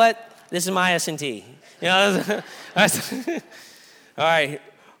 You know what? This is my S&T. You know, all right,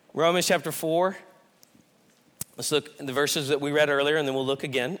 Romans chapter 4. Let's look at the verses that we read earlier, and then we'll look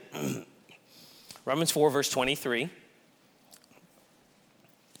again. Romans 4, verse 23.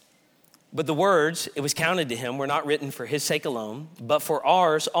 But the words, it was counted to him, were not written for his sake alone, but for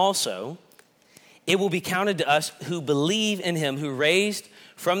ours also. It will be counted to us who believe in him, who raised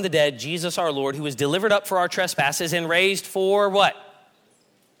from the dead Jesus our Lord, who was delivered up for our trespasses and raised for what?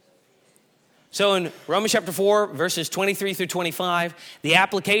 So in Romans chapter 4, verses 23 through 25, the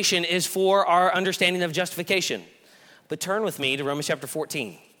application is for our understanding of justification. But turn with me to Romans chapter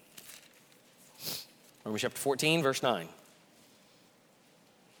 14. Romans chapter 14, verse 9.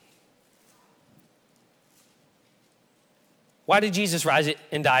 Why did Jesus rise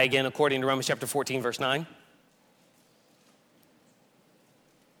and die again according to Romans chapter 14, verse 9?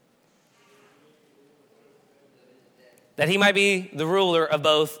 That he might be the ruler of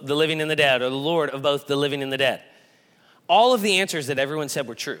both the living and the dead, or the Lord of both the living and the dead. All of the answers that everyone said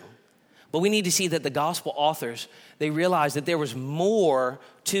were true. But we need to see that the gospel authors, they realized that there was more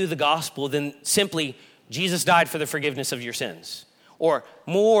to the gospel than simply Jesus died for the forgiveness of your sins, or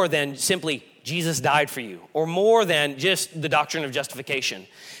more than simply Jesus died for you, or more than just the doctrine of justification.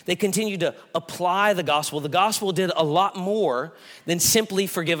 They continued to apply the gospel. The gospel did a lot more than simply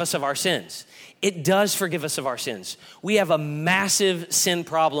forgive us of our sins. It does forgive us of our sins. We have a massive sin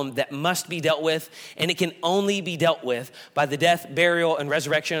problem that must be dealt with, and it can only be dealt with by the death, burial, and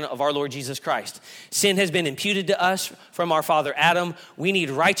resurrection of our Lord Jesus Christ. Sin has been imputed to us from our father Adam. We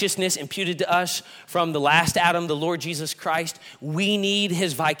need righteousness imputed to us from the last Adam, the Lord Jesus Christ. We need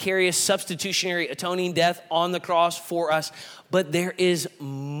his vicarious substitutionary atoning death on the cross for us. But there is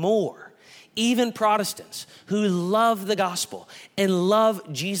more. Even Protestants who love the gospel and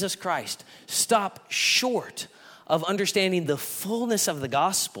love Jesus Christ stop short of understanding the fullness of the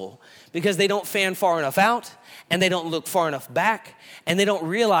gospel because they don't fan far enough out and they don't look far enough back and they don't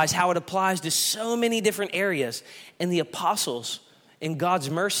realize how it applies to so many different areas. And the apostles, in God's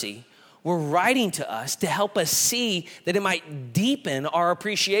mercy, were writing to us to help us see that it might deepen our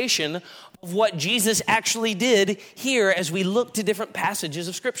appreciation of what Jesus actually did here as we look to different passages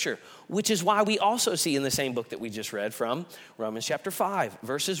of Scripture, which is why we also see in the same book that we just read from, Romans chapter 5,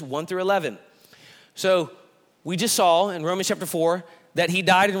 verses 1 through 11. So we just saw in Romans chapter 4 that he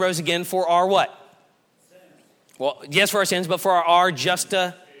died and rose again for our what? Sins. Well, yes, for our sins, but for our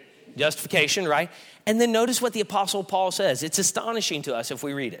justification, right? And then notice what the Apostle Paul says. It's astonishing to us if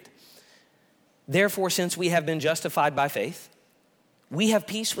we read it. Therefore, since we have been justified by faith, we have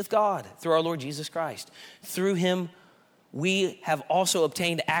peace with God through our Lord Jesus Christ. Through him, we have also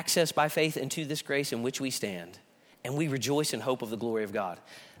obtained access by faith into this grace in which we stand, and we rejoice in hope of the glory of God.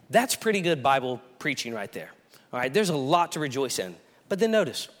 That's pretty good Bible preaching right there. All right, there's a lot to rejoice in. But then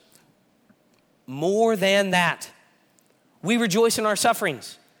notice, more than that, We rejoice in our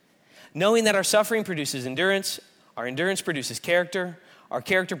sufferings, knowing that our suffering produces endurance, our endurance produces character, our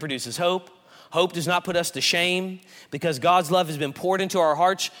character produces hope. Hope does not put us to shame because God's love has been poured into our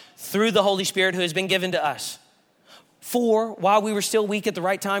hearts through the Holy Spirit who has been given to us. For while we were still weak at the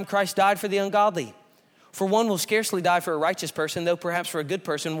right time, Christ died for the ungodly. For one will scarcely die for a righteous person, though perhaps for a good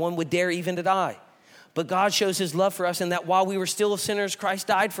person one would dare even to die. But God shows his love for us in that while we were still sinners, Christ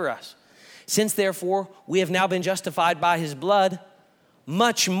died for us. Since therefore we have now been justified by his blood,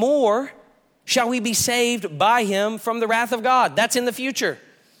 much more shall we be saved by him from the wrath of God. That's in the future,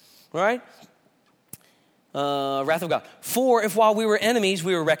 right? Wrath of God. For if while we were enemies,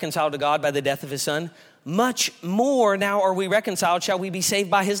 we were reconciled to God by the death of his son, much more now are we reconciled, shall we be saved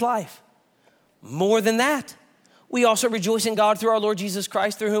by his life. More than that, we also rejoice in God through our Lord Jesus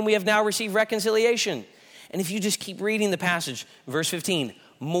Christ, through whom we have now received reconciliation. And if you just keep reading the passage, verse 15,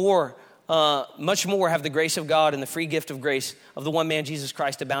 much more have the grace of God and the free gift of grace of the one man, Jesus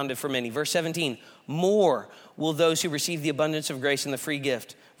Christ, abounded for many. Verse 17, more will those who receive the abundance of grace and the free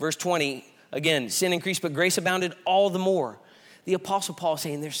gift. Verse 20, again, sin increased, but grace abounded all the more. The Apostle Paul is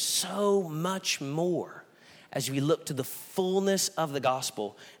saying there's so much more as we look to the fullness of the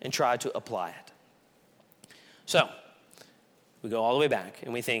gospel and try to apply it. So, we go all the way back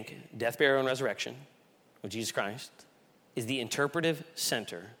and we think death, burial, and resurrection of Jesus Christ is the interpretive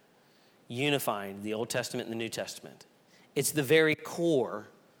center unifying the Old Testament and the New Testament. It's the very core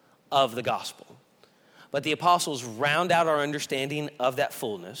of the gospel. But the apostles round out our understanding of that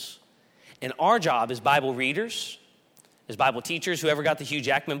fullness. And our job as Bible readers, as Bible teachers, whoever got the Hugh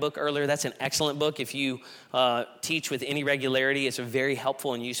Jackman book earlier, that's an excellent book. If you teach with any regularity, it's a very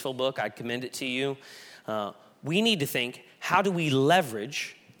helpful and useful book. I'd commend it to you. We need to think, how do we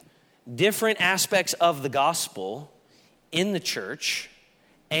leverage different aspects of the gospel in the church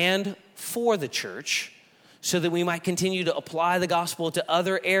and for the church so that we might continue to apply the gospel to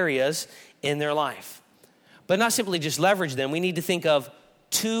other areas in their life? But not simply just leverage them. We need to think of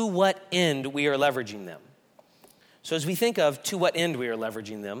to what end we are leveraging them. So as we think of to what end we are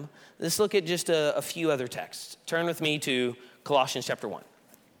leveraging them, let's look at just a few other texts. Turn with me to Colossians chapter 1.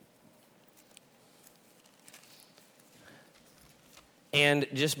 And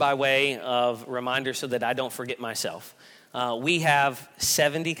just by way of reminder so that I don't forget myself, we have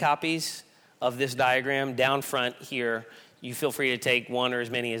 70 copies of this diagram down front here. You feel free to take one or as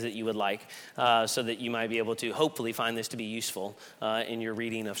many as that you would like so that you might be able to hopefully find this to be useful in your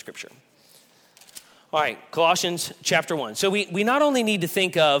reading of Scripture. All right, Colossians chapter 1. So we not only need to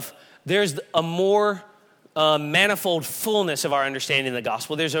think of there's a more manifold fullness of our understanding of the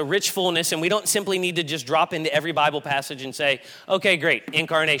gospel. There's a rich fullness, and we don't simply need to just drop into every Bible passage and say, okay, great,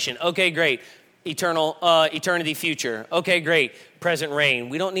 incarnation. Okay, great, eternity future. Okay, great, present reign.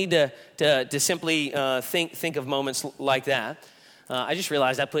 We don't need to simply think of moments like that. I just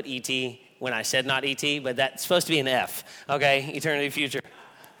realized I put ET when I said not ET, but that's supposed to be an F. Okay, eternity future.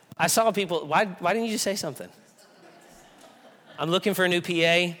 I saw people, why didn't you just say something? I'm looking for a new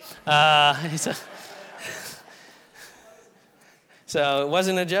PA. So it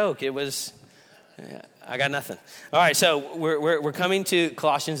wasn't a joke. It was, I got nothing. All right, so we're coming to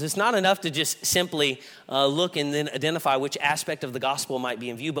Colossians. It's not enough to just simply look and then identify which aspect of the gospel might be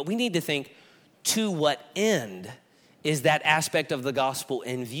in view, but we need to think to what end is that aspect of the gospel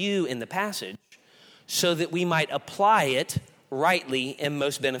in view in the passage so that we might apply it rightly and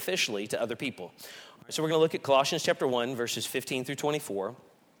most beneficially to other people. All right, so we're going to look at Colossians chapter 1, verses 15 through 24.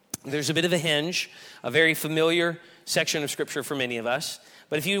 There's a bit of a hinge, a very familiar section of Scripture for many of us.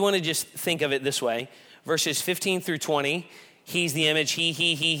 But if you want to just think of it this way, verses 15 through 20, he's the image,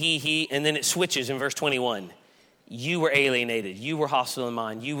 he, and then it switches in verse 21. You were alienated. You were hostile in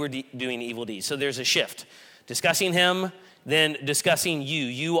mind. You were doing evil deeds. So there's a shift. Discussing him, then discussing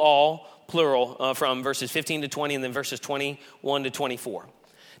you all, plural, from verses 15 to 20, and then verses 21 to 24.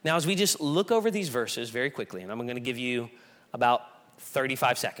 Now, as we just look over these verses very quickly, and I'm going to give you about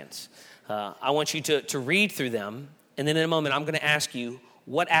 35 seconds. I want you to read through them, and then in a moment, I'm going to ask you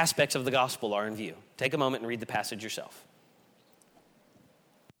what aspects of the gospel are in view. Take a moment and read the passage yourself.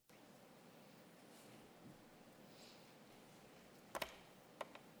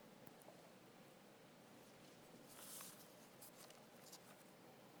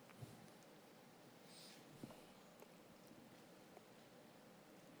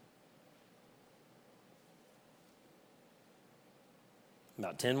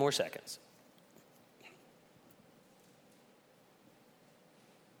 About 10 more seconds.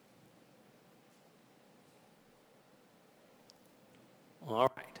 All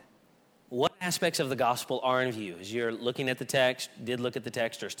right. What aspects of the gospel are in view? As you're looking at the text, did look at the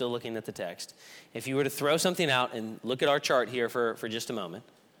text, or still looking at the text. If you were to throw something out and look at our chart here for just a moment,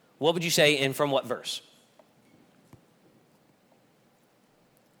 what would you say and from what verse?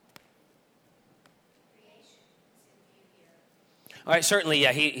 All right, certainly,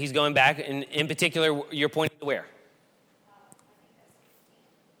 yeah, he's going back. And in particular, you're pointing to where?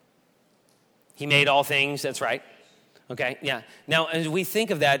 He made all things, that's right. Okay, yeah. Now, as we think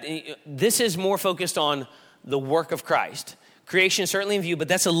of that, this is more focused on the work of Christ. Creation is certainly in view, but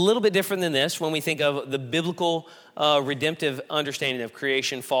that's a little bit different than this when we think of the biblical redemptive understanding of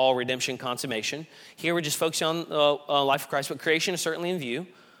creation, fall, redemption, consummation. Here we're just focusing on the life of Christ, but creation is certainly in view,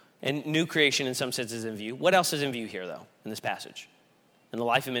 and new creation in some sense is in view. What else is in view here, though, in this passage, in the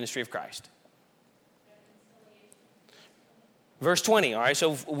life and ministry of Christ? Verse 20, all right,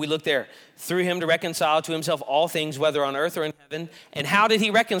 so we look there. Through him to reconcile to himself all things, whether on earth or in heaven. And how did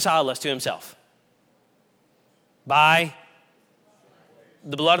he reconcile us to himself? By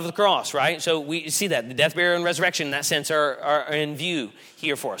the blood of the cross, right? So we see that. The death, burial, and resurrection in that sense are in view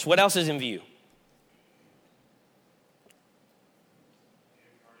here for us. What else is in view?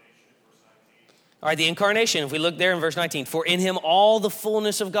 All right, the incarnation, if we look there in verse 19, for in him all the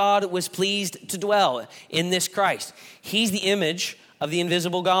fullness of God was pleased to dwell in this Christ. He's the image of the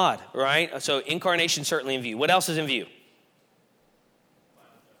invisible God, right? So incarnation certainly in view. What else is in view?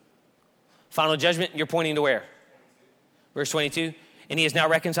 Final judgment, you're pointing to where? Verse 22, and he is now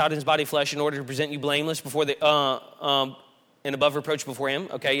reconciled in his body flesh in order to present you blameless before the, and above reproach before him.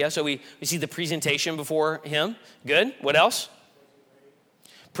 Okay, yeah, so we see the presentation before him. Good, what else?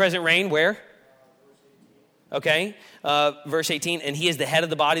 Present reign, where? Okay, verse 18, and he is the head of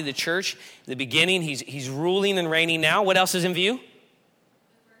the body, the church. The beginning, he's ruling and reigning now. What else is in view?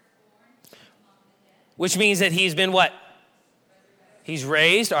 Which means that he's been what? He's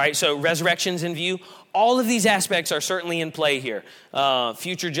raised. All right, so resurrection's in view. All of these aspects are certainly in play here.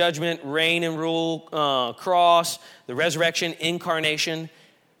 Future judgment, reign and rule, cross, the resurrection, incarnation.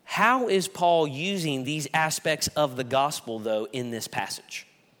 How is Paul using these aspects of the gospel, though, in this passage?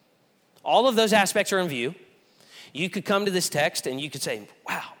 All of those aspects are in view. You could come to this text and you could say,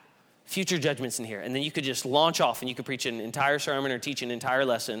 wow, future judgment's in here. And then you could just launch off and you could preach an entire sermon or teach an entire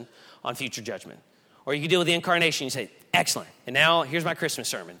lesson on future judgment. Or you could deal with the incarnation. You say, excellent. And now here's my Christmas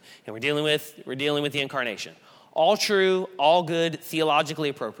sermon. And we're dealing with the incarnation. All true, all good, theologically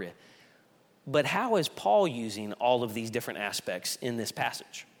appropriate. But how is Paul using all of these different aspects in this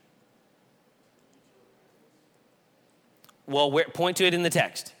passage? Well, point to it in the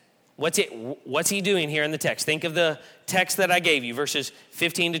text. What's he doing here in the text? Think of the text that I gave you, verses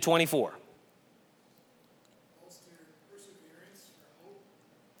 15 to 24.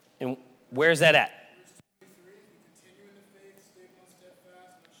 And where's that at?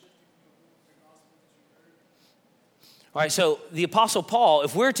 All right, so the Apostle Paul,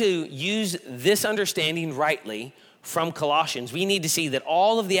 if we're to use this understanding rightly from Colossians, we need to see that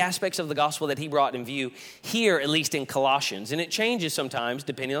all of the aspects of the gospel that he brought in view here, at least in Colossians, and it changes sometimes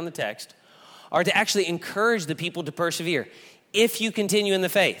depending on the text, are to actually encourage the people to persevere if you continue in the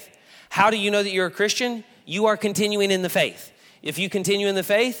faith. How do you know that you're a Christian? You are continuing in the faith. If you continue in the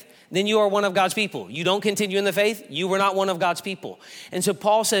faith, then you are one of God's people. You don't continue in the faith, you were not one of God's people. And so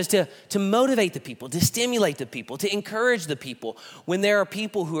Paul says to motivate the people, to stimulate the people, to encourage the people. When there are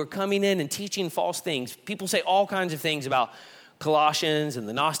people who are coming in and teaching false things, people say all kinds of things about Colossians and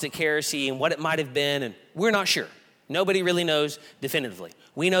the Gnostic heresy and what it might have been, and we're not sure. Nobody really knows definitively.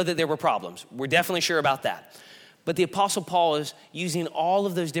 We know that there were problems. We're definitely sure about that. But the Apostle Paul is using all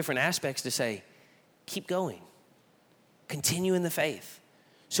of those different aspects to say, keep going. Continue in the faith.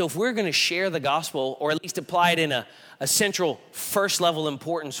 So if we're going to share the gospel, or at least apply it in a central first level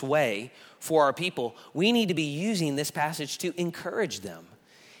importance way for our people, we need to be using this passage to encourage them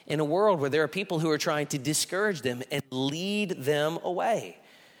in a world where there are people who are trying to discourage them and lead them away,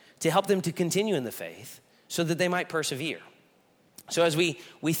 to help them to continue in the faith so that they might persevere. So as we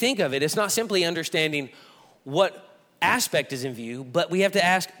think of it, it's not simply understanding what aspect is in view, but we have to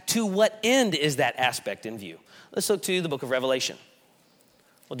ask, to what end is that aspect in view? Let's look to the book of Revelation.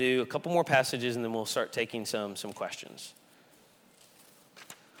 We'll do a couple more passages and then we'll start taking some questions.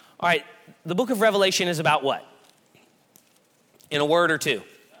 All right, the book of Revelation is about what? In a word or two.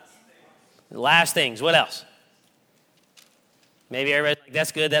 Last things. What else? Maybe everybody's like,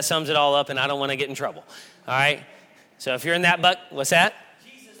 that's good, that sums it all up and I don't want to get in trouble. All right, so if you're in that buck, what's that?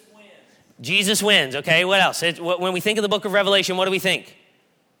 Jesus wins. Jesus wins, okay, what else? When we think of the book of Revelation, what do we think?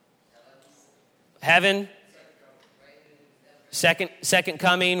 Heaven. second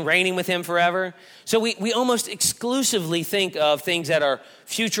coming, reigning with him forever. So we almost exclusively think of things that are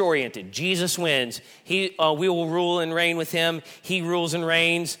future-oriented. Jesus wins. We will rule and reign with him. He rules and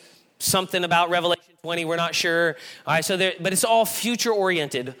reigns. Something about Revelation 20, we're not sure. All right, but it's all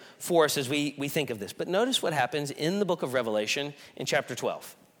future-oriented for us as we think of this. But notice what happens in the book of Revelation in chapter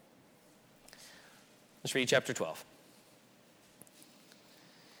 12. Let's read chapter 12.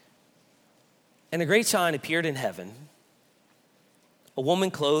 And a great sign appeared in heaven, a woman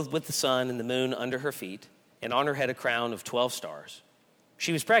clothed with the sun and the moon under her feet, and on her head a crown of 12 stars.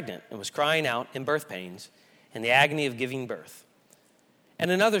 She was pregnant and was crying out in birth pains and the agony of giving birth.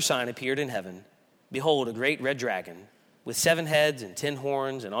 And another sign appeared in heaven. Behold, a great red dragon with 7 heads and 10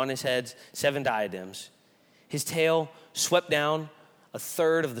 horns, and on his heads 7 diadems. His tail swept down a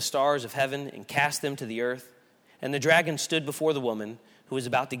third of the stars of heaven and cast them to the earth. And the dragon stood before the woman who was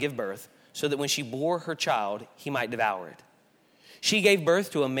about to give birth, so that when she bore her child, he might devour it. She gave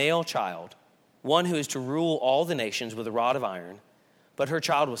birth to a male child, one who is to rule all the nations with a rod of iron, but her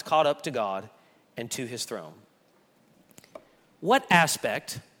child was caught up to God and to his throne. What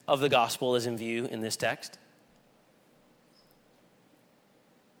aspect of the gospel is in view in this text?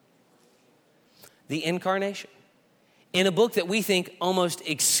 The incarnation. In a book that we think almost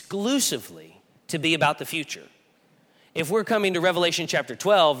exclusively to be about the future. If we're coming to Revelation chapter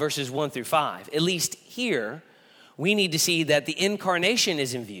 12, verses 1 through 5, at least here, we need to see that the incarnation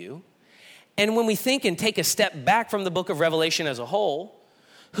is in view. And when we think and take a step back from the book of Revelation as a whole,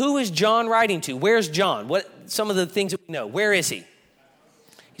 who is John writing to? Where's John? Some of the things that we know. Where is he?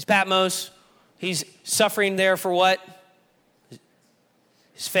 He's Patmos. He's suffering there for what?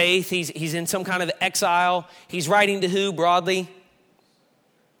 His faith. He's in some kind of exile. He's writing to who broadly?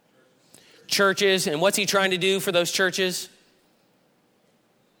 Churches. And what's he trying to do for those churches?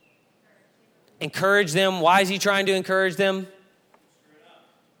 Encourage them. Why is he trying to encourage them?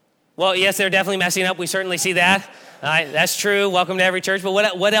 Well, yes, they're definitely messing up. We certainly see that. That's true. Welcome to every church. But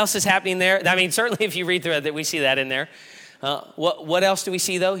what else is happening there? I mean, certainly if you read through it, that we see that in there. What else do we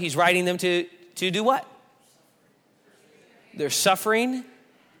see, though? He's writing them to do what? They're suffering.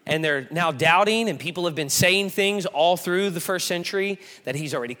 And they're now doubting, and people have been saying things all through the first century that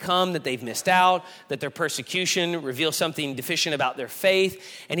he's already come, that they've missed out, that their persecution reveals something deficient about their faith.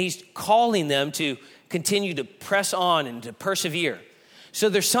 And he's calling them to continue to press on and to persevere. So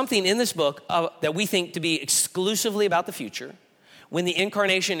there's something in this book that we think to be exclusively about the future, when the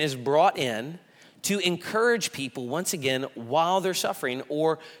incarnation is brought in to encourage people once again while they're suffering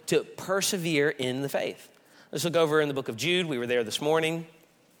or to persevere in the faith. Let's look over in the book of Jude. We were there this morning.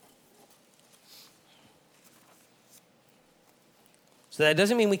 So that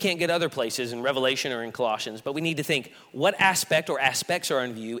doesn't mean we can't get other places in Revelation or in Colossians, but we need to think what aspect or aspects are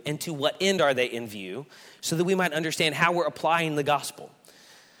in view and to what end are they in view so that we might understand how we're applying the gospel.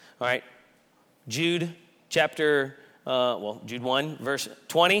 All right, Jude 1, verse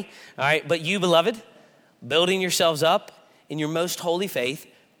 20. All right, but you, beloved, building yourselves up in your most holy faith,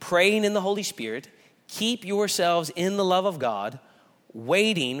 praying in the Holy Spirit, keep yourselves in the love of God,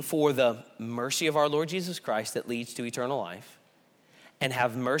 waiting for the mercy of our Lord Jesus Christ that leads to eternal life. And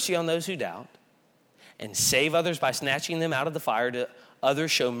have mercy on those who doubt, and save others by snatching them out of the fire. To others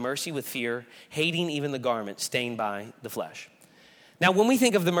show mercy with fear, hating even the garment stained by the flesh. Now, when we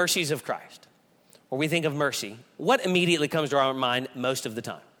think of the mercies of Christ, or we think of mercy, what immediately comes to our mind most of the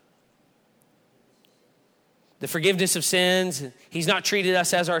time? The forgiveness of sins. He's not treated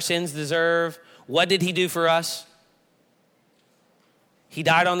us as our sins deserve. What did he do for us? He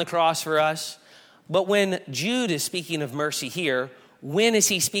died on the cross for us. But when Jude is speaking of mercy here, when is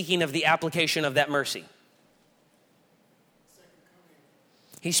he speaking of the application of that mercy?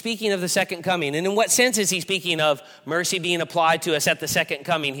 He's speaking of the second coming. And in what sense is he speaking of mercy being applied to us at the second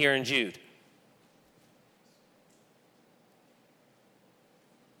coming here in Jude?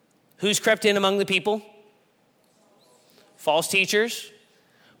 Who's crept in among the people? False teachers.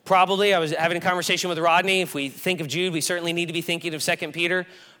 Probably, I was having a conversation with Rodney. If we think of Jude, we certainly need to be thinking of 2 Peter.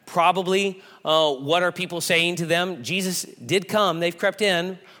 Probably, what are people saying to them? Jesus did come, they've crept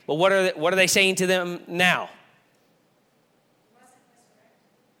in, but what are they saying to them now?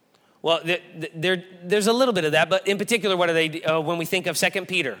 Well, there's a little bit of that, but in particular, what are they, when we think of 2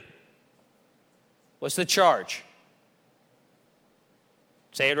 Peter? What's the charge?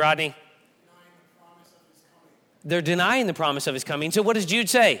 Say it, Rodney. They're denying the promise of his coming. So what does Jude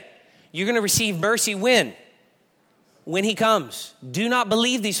say? You're going to receive mercy when? When he comes. Do not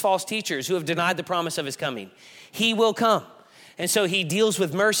believe these false teachers who have denied the promise of his coming. He will come. And so he deals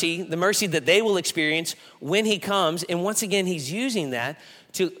with mercy, the mercy that they will experience when he comes. And once again, he's using that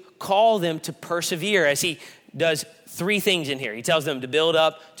to call them to persevere as he does three things in here. He tells them to build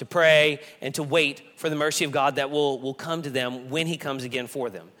up, to pray, and to wait for the mercy of God that will come to them when he comes again for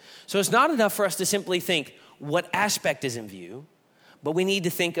them. So it's not enough for us to simply think what aspect is in view, but we need to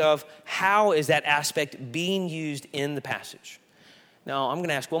think of how is that aspect being used in the passage. Now, I'm going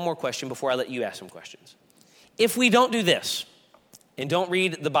to ask one more question before I let you ask some questions. If we don't do this and don't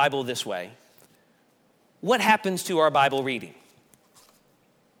read the Bible this way, what happens to our Bible reading?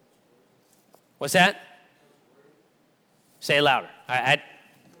 What's that? Say it louder.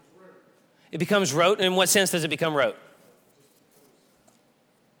 It becomes rote. In what sense does it become rote?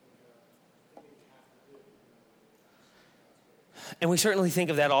 And we certainly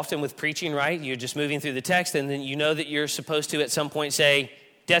think of that often with preaching, right? You're just moving through the text, and then you know that you're supposed to at some point say,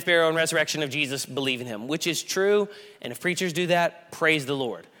 death, burial, and resurrection of Jesus, believe in him, which is true. And if preachers do that, praise the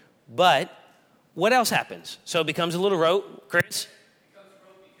Lord. But what else happens? So it becomes a little rote. Chris?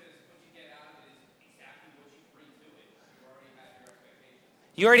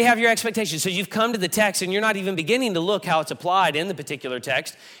 You already have your expectations. So you've come to the text and you're not even beginning to look how it's applied in the particular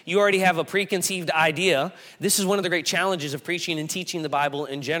text. You already have a preconceived idea. This is one of the great challenges of preaching and teaching the Bible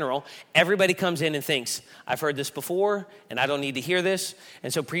in general. Everybody comes in and thinks, I've heard this before and I don't need to hear this.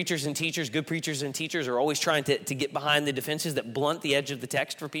 And so preachers and teachers, good preachers and teachers are always trying to get behind the defenses that blunt the edge of the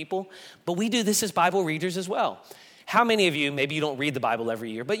text for people. But we do this as Bible readers as well. How many of you, maybe you don't read the Bible every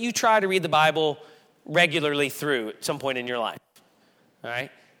year, but you try to read the Bible regularly through at some point in your life? All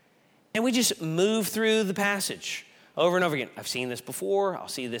right? And we just move through the passage over and over again. I've seen this before. I'll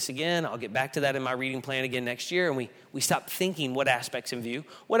see this again. I'll get back to that in my reading plan again next year. And we stop thinking what aspects in view.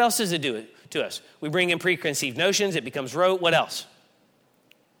 What else does it do to us? We bring in preconceived notions. It becomes rote. What else?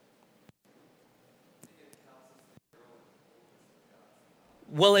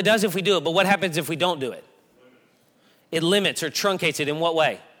 Well, it does if we do it. But what happens if we don't do it? It limits or truncates it. In what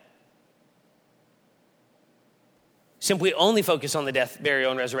way? Simply only focus on the death, burial,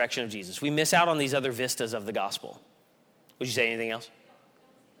 and resurrection of Jesus. We miss out on these other vistas of the gospel. Would you say anything else?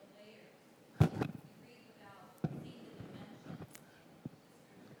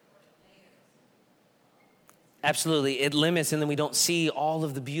 Absolutely. It limits, and then we don't see all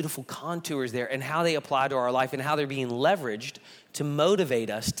of the beautiful contours there and how they apply to our life and how they're being leveraged to motivate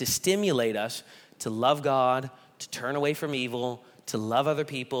us, to stimulate us to love God, to turn away from evil, to love other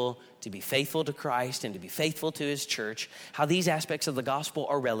people, to be faithful to Christ and to be faithful to his church, how these aspects of the gospel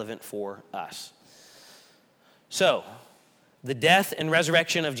are relevant for us. So, the death and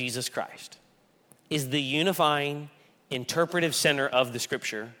resurrection of Jesus Christ is the unifying, interpretive center of the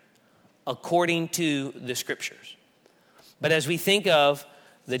scripture according to the scriptures. But as we think of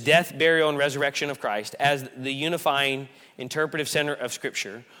the death, burial, and resurrection of Christ as the unifying, interpretive center of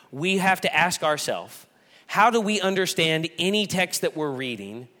scripture, we have to ask ourselves, how do we understand any text that we're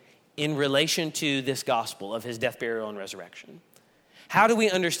reading in relation to this gospel of his death, burial, and resurrection? How do we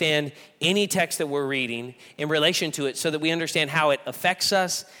understand any text that we're reading in relation to it so that we understand how it affects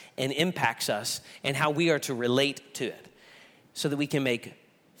us and impacts us and how we are to relate to it so that we can make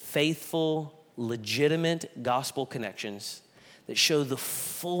faithful, legitimate gospel connections that show the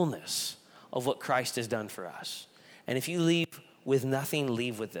fullness of what Christ has done for us? And if you leave with nothing,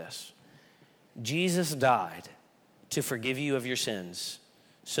 leave with this. Jesus died to forgive you of your sins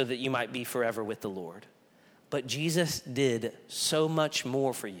so that you might be forever with the Lord. But Jesus did so much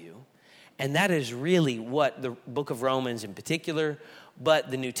more for you. And that is really what the book of Romans in particular,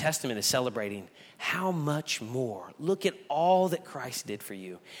 but the New Testament is celebrating. How much more? Look at all that Christ did for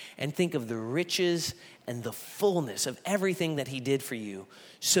you and think of the riches and the fullness of everything that he did for you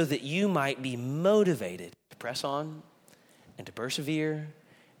so that you might be motivated to press on and to persevere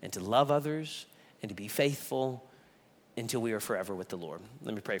and to love others and to be faithful until we are forever with the Lord.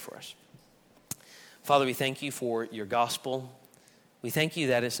 Let me pray for us. Father, we thank you for your gospel. We thank you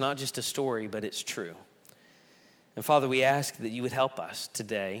that it's not just a story, but it's true. And Father, we ask that you would help us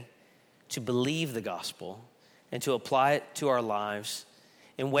today to believe the gospel and to apply it to our lives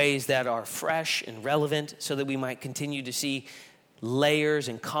in ways that are fresh and relevant so that we might continue to see layers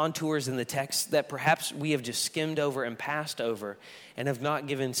and contours in the text that perhaps we have just skimmed over and passed over and have not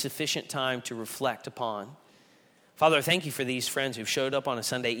given sufficient time to reflect upon. Father, thank you for these friends who've showed up on a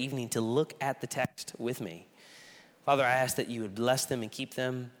Sunday evening to look at the text with me. Father, I ask that you would bless them and keep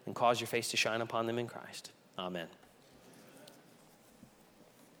them and cause your face to shine upon them in Christ. Amen.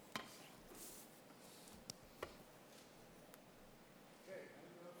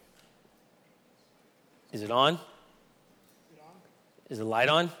 Is it on? Is the light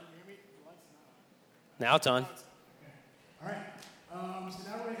on? Now it's on. All right. So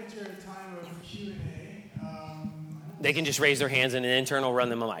now we're going to get to a time of Q&A. They can just raise their hands and an intern will run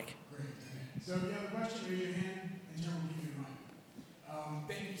them a mic. Great. So if you have a question, raise your hand.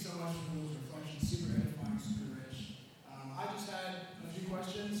 thank you so much for those reflections. Super edifying, super rich. I just had a few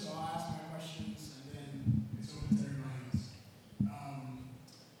questions, so I'll ask my questions, and then it's open to everybody else.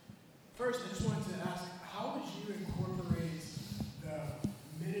 First, I just wanted to ask, how would you incorporate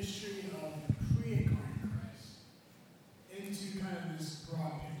the ministry of the pre-incarnate Christ into kind of this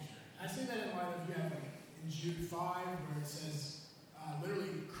broad picture? I say that in light of, you have like in Jude 5, where it says,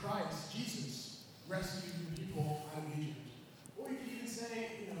 literally, Christ, Jesus, rescued the people out of Egypt. Or you could even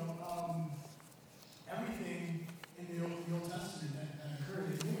say, everything in the Old Testament that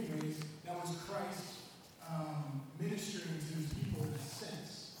occurred in many ways, that was Christ ministering to his people in a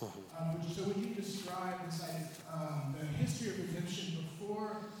sense. So when you describe the history of redemption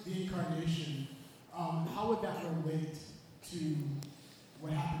before the incarnation, how would that relate to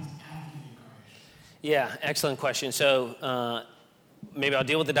what happens after the incarnation? Yeah, excellent question. So maybe I'll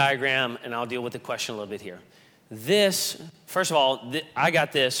deal with the diagram and I'll deal with the question a little bit here. This, first of all, I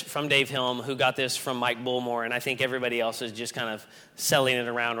got this from Dave Hilm, who got this from Mike Bullmore, and I think everybody else is just kind of selling it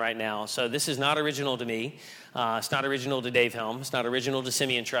around right now. So this is not original to me. It's not original to Dave Hilm. It's not original to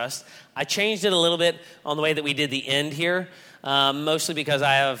Simeon Trust. I changed it a little bit on the way that we did the end here, mostly because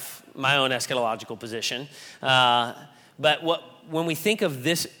I have my own eschatological position. But when we think of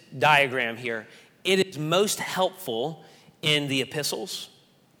this diagram here, it is most helpful in the epistles,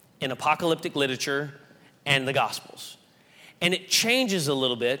 in apocalyptic literature, and the Gospels. And it changes a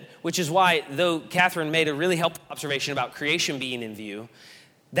little bit, which is why, though Catherine made a really helpful observation about creation being in view,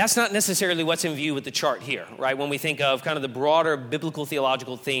 that's not necessarily what's in view with the chart here, right? When we think of kind of the broader biblical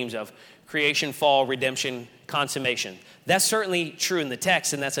theological themes of creation, fall, redemption, consummation. That's certainly true in the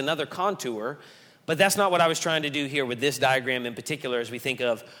text, and that's another contour, but that's not what I was trying to do here with this diagram in particular as we think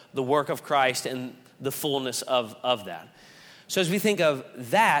of the work of Christ and the fullness of that. So as we think of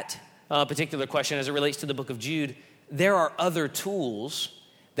that particular question as it relates to the book of Jude, there are other tools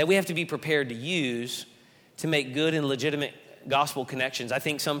that we have to be prepared to use to make good and legitimate gospel connections. I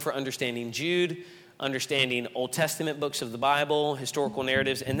think some for understanding Jude, understanding Old Testament books of the Bible, historical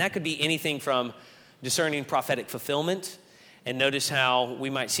narratives, and that could be anything from discerning prophetic fulfillment. And notice how we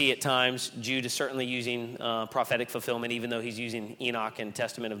might see at times Jude is certainly using prophetic fulfillment, even though he's using Enoch and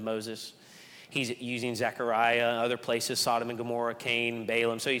Testament of Moses. He's using Zechariah, other places, Sodom and Gomorrah, Cain,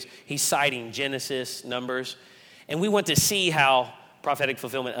 Balaam. So he's citing Genesis, Numbers. And we want to see how prophetic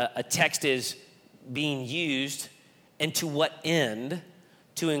fulfillment, a text is being used and to what end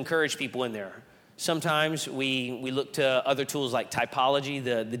to encourage people in there. Sometimes we look to other tools like typology.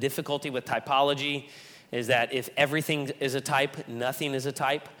 The difficulty with typology is that if everything is a type, nothing is a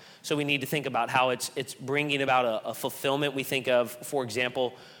type. So we need to think about how it's bringing about a fulfillment. We think of, for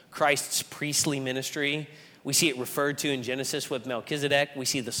example, Christ's priestly ministry. We see it referred to in Genesis with Melchizedek. We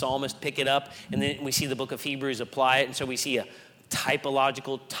see the psalmist pick it up, and then we see the book of Hebrews apply it. And so we see a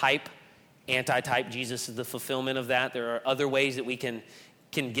typological type, anti-type. Jesus is the fulfillment of that. There are other ways that we can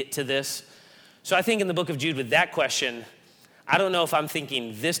get to this. So I think in the book of Jude with that question, I don't know if I'm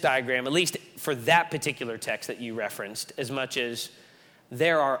thinking this diagram, at least for that particular text that you referenced, as much as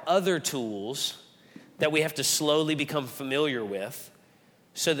there are other tools that we have to slowly become familiar with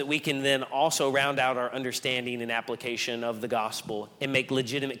so that we can then also round out our understanding and application of the gospel and make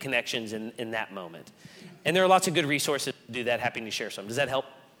legitimate connections in that moment. And there are lots of good resources to do that. Happy to share some. Does that help?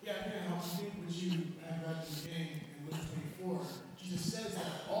 Yeah, I think it helps. I think what you had read at the beginning in Luke 24, Jesus says that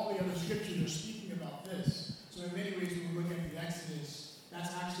all the other scriptures are speaking about this. So in many ways, when we look at the Exodus,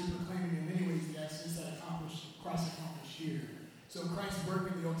 that's actually proclaiming in many ways the Exodus that Christ accomplished here. So Christ's work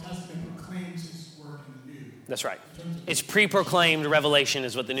in the Old Testament proclaims his work in the New. That's right. It's pre-proclaimed revelation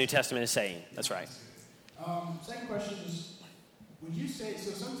is what the New Testament is saying. That's right. Second question is, would you say,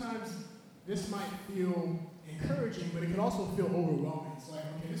 so sometimes this might feel encouraging, but it could also feel overwhelming. It's like,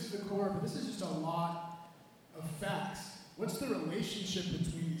 okay, this is the core, but this is just a lot of facts. What's the relationship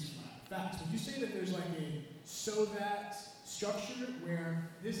between these facts? Would you say that there's like a so that structure where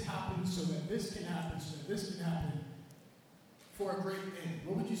this happens so that this can happen, so that this can happen for a great end?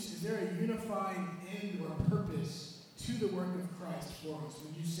 What would you say? Is there a unifying end or purpose to the work of Christ for us?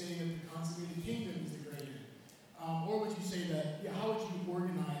 Would you say that the consummated kingdom is the great end? Or would you say that, how would you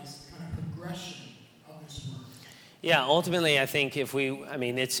organize the kind of progression of this work? Yeah, ultimately, I think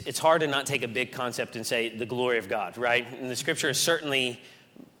it's hard to not take a big concept and say the glory of God, right? And the scripture is certainly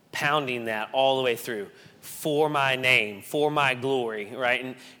pounding that all the way through. For my name, for my glory, right?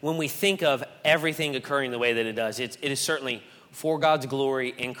 And when we think of everything occurring the way that it does, it is certainly for God's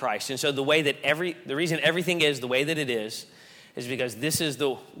glory in Christ. And so the reason everything is the way that it is because this is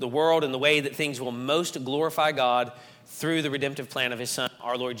the world and the way that things will most glorify God through the redemptive plan of his Son,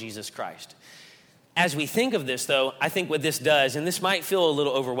 our Lord Jesus Christ. As we think of this, though, I think what this does, and this might feel a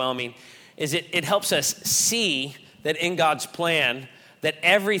little overwhelming, is it helps us see that in God's plan, that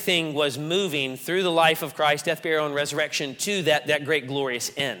everything was moving through the life of Christ, death, burial, and resurrection to that great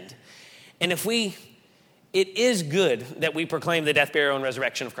glorious end. And it is good that we proclaim the death, burial, and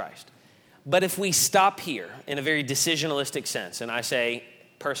resurrection of Christ. But if we stop here in a very decisionalistic sense, and I say,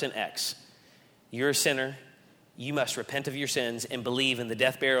 person X, you're a sinner, you must repent of your sins and believe in the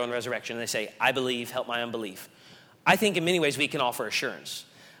death, burial, and resurrection. And they say, I believe, help my unbelief. I think in many ways we can offer assurance.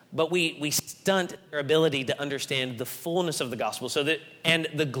 But we stunt their ability to understand the fullness of the gospel and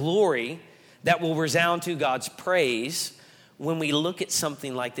the glory that will resound to God's praise when we look at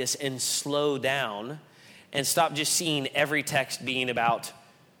something like this and slow down and stop just seeing every text being about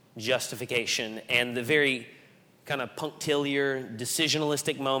justification and the very kind of punctiliar,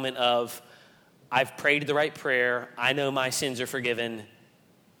 decisionalistic moment of, I've prayed the right prayer, I know my sins are forgiven,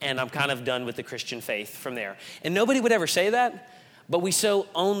 and I'm kind of done with the Christian faith from there. And nobody would ever say that, but we so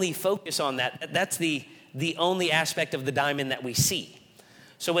only focus on that. That's the only aspect of the diamond that we see.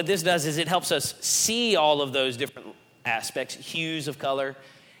 So what this does is it helps us see all of those different aspects, hues of color,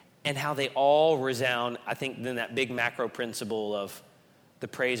 and how they all resound, I think, in that big macro principle of the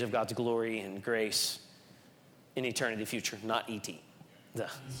praise of God's glory and grace in eternity future, not E.T.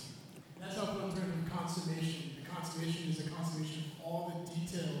 That's helpful in terms of consummation. The consummation is a consummation of all the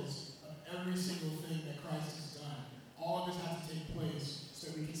details of every single thing that Christ has done. All of it has to take place so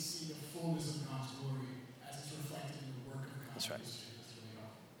we can see the fullness of God's glory as it's reflected in the work of God. That's right. That's really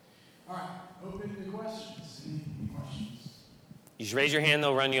awesome. All right, open to questions. Any questions? You just raise your hand,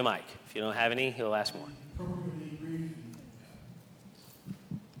 they'll run you a mic. If you don't have any, he'll ask more. Appropriately brief.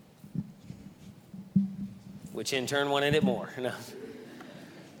 Which in turn wanted it more. No.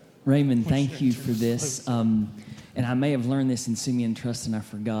 Raymond, thank you for this. And I may have learned this in Simeon Trust and I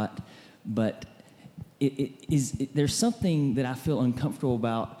forgot, but there's something that I feel uncomfortable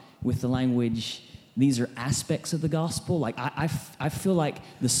about with the language, these are aspects of the gospel. Like I feel like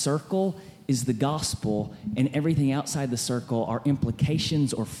the circle is the gospel and everything outside the circle are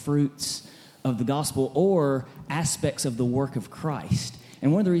implications or fruits of the gospel or aspects of the work of Christ.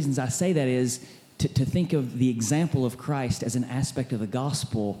 And one of the reasons I say that is to think of the example of Christ as an aspect of the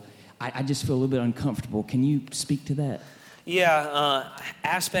gospel, I just feel a little bit uncomfortable. Can you speak to that? Yeah,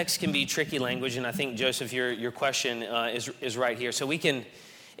 aspects can be tricky language, and I think, Joseph, your question is right here. So we can,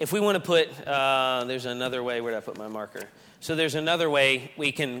 if we want to put, there's another way, where did I put my marker? So there's another way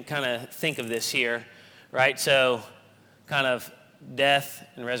we can kind of think of this here, right? So kind of death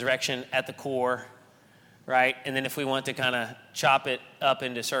and resurrection at the core, right? And then if we want to kind of chop it up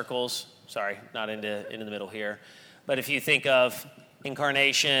into circles, sorry, not into the middle here, but if you think of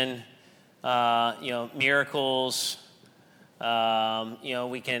incarnation, miracles,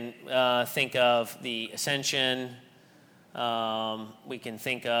 we can think of the ascension. We can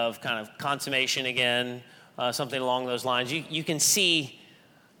think of kind of consummation again, something along those lines. You can see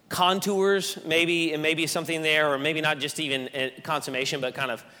contours, maybe something there, or maybe not just even consummation, but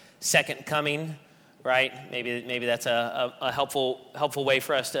kind of second coming, right? Maybe that's a helpful way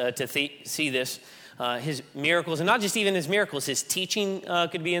for us to see this. His miracles, and not just even his miracles, his teaching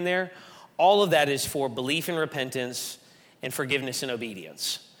could be in there. All of that is for belief and repentance and forgiveness and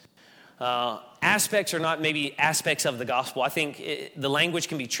obedience. Aspects are not maybe aspects of the gospel. I think the language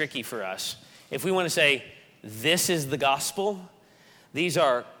can be tricky for us. If we want to say, this is the gospel, these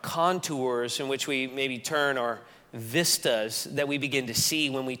are contours in which we maybe turn, or vistas that we begin to see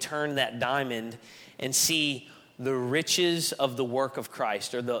when we turn that diamond and see the riches of the work of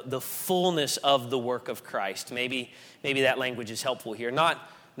Christ, or the fullness of the work of Christ. Maybe that language is helpful here. Not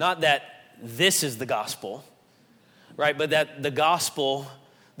that this is the gospel, right? But that the gospel,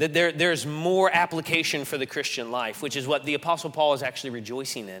 that there's more application for the Christian life, which is what the Apostle Paul is actually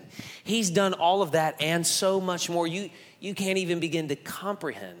rejoicing in. He's done all of that and so much more. You can't even begin to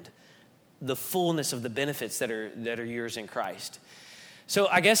comprehend the fullness of the benefits that are yours in Christ. So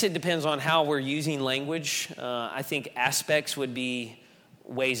I guess it depends on how we're using language. I think aspects would be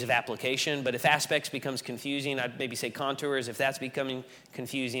ways of application, but if aspects becomes confusing, I'd maybe say contours. If that's becoming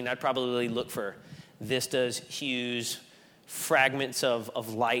confusing, I'd probably look for vistas, hues, fragments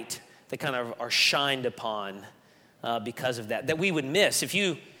of light that kind of are shined upon because of that we would miss. If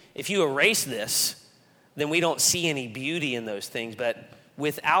you erase this, then we don't see any beauty in those things, but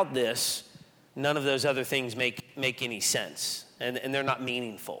without this, none of those other things make any sense, and they're not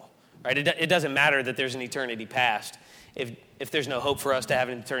meaningful, right? It doesn't matter that there's an eternity past if there's no hope for us to have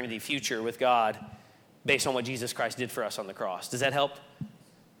an eternity future with God based on what Jesus Christ did for us on the cross. Does that help?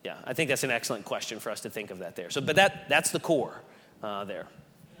 Yeah, I think that's an excellent question for us to think of that there. So, but that's the core there.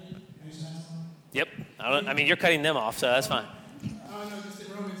 Can I say something? Yep. I mean, you're cutting them off, so that's fine. No, just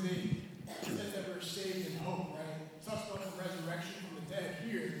in Romans 8, it says that we're saved in hope, right? It talks about the resurrection from the dead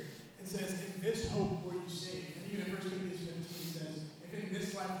here. It says, in this hope were you saved. And even in 1 Corinthians 15, it says, if in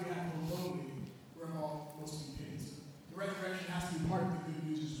this life we have no lowly, we're all mostly paid. So the resurrection has to be part of the good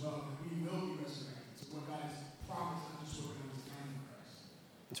news as well, that we will be resurrected. So what God has promised, not just what God has done in Christ.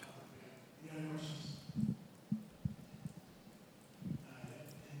 That's right. Any other questions?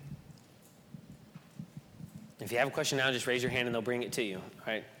 If you have a question now, just raise your hand and they'll bring it to you. All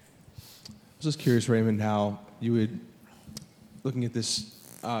right. I was just curious, Raymond, how you would, looking at this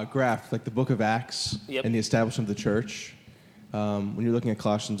graph, like the book of Acts Yep. and the establishment of the church, when you're looking at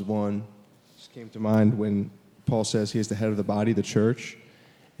Colossians 1, just came to mind when Paul says he is the head of the body, the church.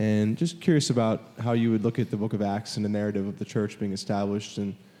 And just curious about how you would look at the book of Acts and the narrative of the church being established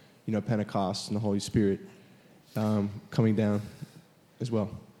and, Pentecost and the Holy Spirit coming down as well.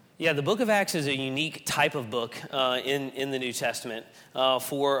 Yeah, the book of Acts is a unique type of book in the New Testament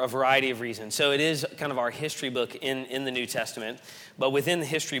for a variety of reasons. So it is kind of our history book in the New Testament. But within the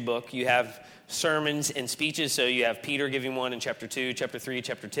history book, you have sermons and speeches. So you have Peter giving one in chapter 2, chapter 3,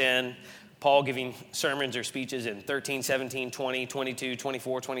 chapter 10. Paul giving sermons or speeches in 13, 17, 20, 22,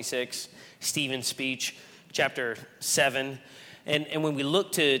 24, 26. Stephen's speech, chapter 7. And when we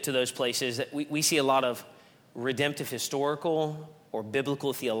look to those places, we see a lot of redemptive historical or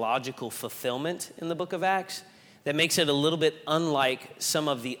biblical theological fulfillment in the book of Acts that makes it a little bit unlike some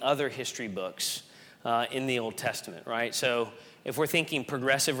of the other history books in the Old Testament, right? So if we're thinking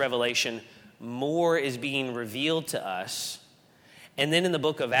progressive revelation, more is being revealed to us. And then in the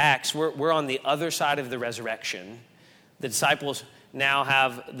book of Acts, we're on the other side of the resurrection. The disciples now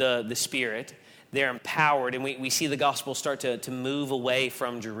have the Spirit. They're empowered, and we see the gospel start to move away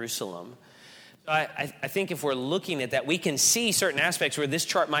from Jerusalem. I think if we're looking at that, we can see certain aspects where this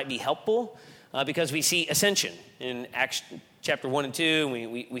chart might be helpful because we see ascension in Acts chapter 1 and 2.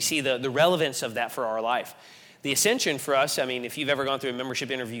 And we see the relevance of that for our life. The ascension for us, I mean, if you've ever gone through a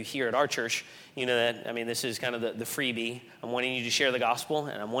membership interview here at our church, you know that, I mean, this is kind of the freebie. I'm wanting you to share the gospel,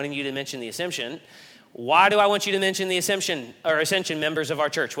 and I'm wanting you to mention the ascension. Why do I want you to mention the ascension members of our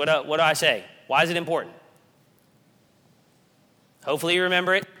church? What do I say? Why is it important? Hopefully you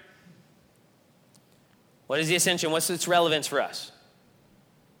remember it. What is the ascension? What's its relevance for us?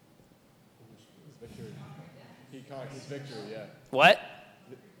 His victory. He conquered his victory, yeah. What?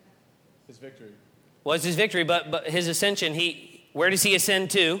 His victory. What's his victory? But his ascension, where does he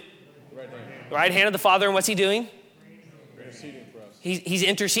ascend to? Right hand. The right hand of the Father, and what's he doing? Interceding for us. He's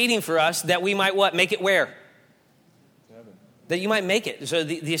interceding for us that we might what? Make it where? To heaven. That you might make it. So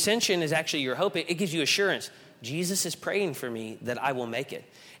the ascension is actually your hope. It gives you assurance. Jesus is praying for me that I will make it.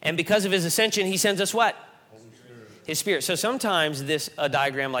 And because of his ascension, he sends us what? His Spirit. So sometimes a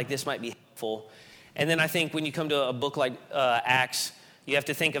diagram like this might be helpful. And then I think when you come to a book like Acts, you have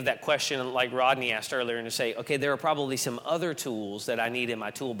to think of that question like Rodney asked earlier and to say, okay, there are probably some other tools that I need in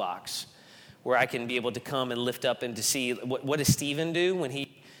my toolbox where I can be able to come and lift up and to see what does Stephen do when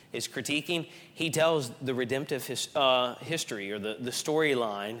he is critiquing? He tells the redemptive history or the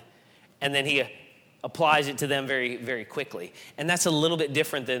storyline, and then he applies it to them very, very quickly. And that's a little bit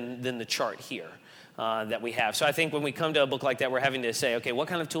different than the chart here. That we have. So I think when we come to a book like that, we're having to say, okay, what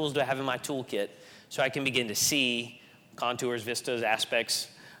kind of tools do I have in my toolkit so I can begin to see contours, vistas, aspects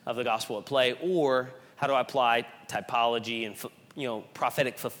of the gospel at play, or how do I apply typology and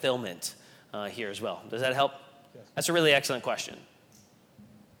prophetic fulfillment here as well? Does that help? Yes. That's a really excellent question.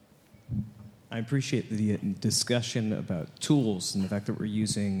 I appreciate the discussion about tools and the fact that we're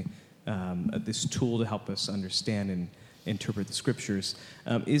using this tool to help us understand and interpret the scriptures.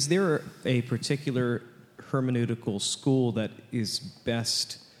 Is there a particular hermeneutical school that is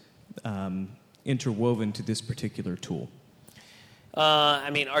best interwoven to this particular tool?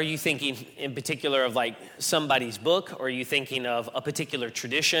 Are you thinking in particular of like somebody's book, or are you thinking of a particular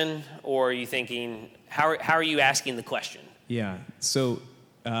tradition, or are you thinking, how are you asking the question? Yeah, so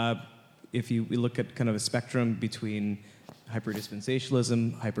if we look at kind of a spectrum between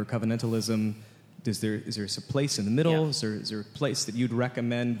hyperdispensationalism, hypercovenantalism, is there a place in the middle? Yeah. Is there a place that you'd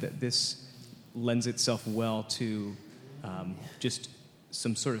recommend that this lends itself well to just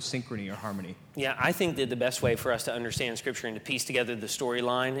some sort of synchrony or harmony? Yeah, I think that the best way for us to understand Scripture and to piece together the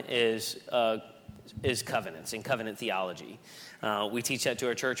storyline is covenants and covenant theology. We teach that to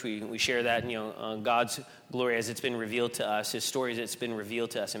our church. We share that, God's glory as it's been revealed to us, His story as it's been revealed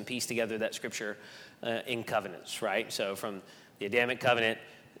to us, and piece together that Scripture in covenants, right? So from the Adamic covenant,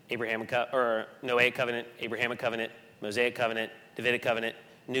 Noahic covenant, Abrahamic covenant, Mosaic covenant, Davidic covenant,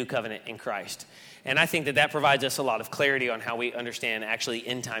 new covenant in Christ. And I think that provides us a lot of clarity on how we understand actually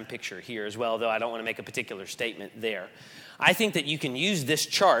end-time picture here as well, though I don't want to make a particular statement there. I think that you can use this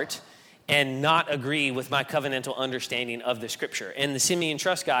chart and not agree with my covenantal understanding of the Scripture. And the Simeon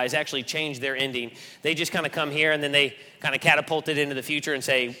Trust guys actually changed their ending. They just kind of come here and then they kind of catapult it into the future and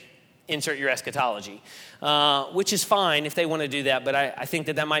say, insert your eschatology, which is fine if they want to do that, but I think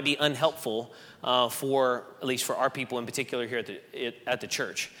that might be unhelpful for, at least for our people in particular here at the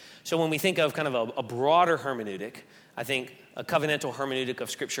church. So when we think of kind of a broader hermeneutic, I think a covenantal hermeneutic of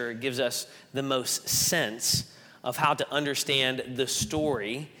Scripture gives us the most sense of how to understand the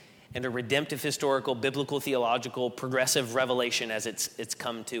story and a redemptive, historical, biblical, theological, progressive revelation as it's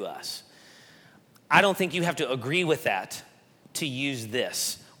come to us. I don't think you have to agree with that to use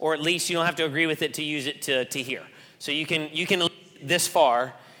this, or at least you don't have to agree with it to use it to here. So you can this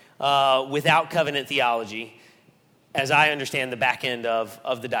far without covenant theology, as I understand the back end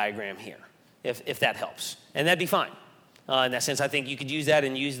of the diagram here, if that helps. And that'd be fine. In that sense, I think you could use that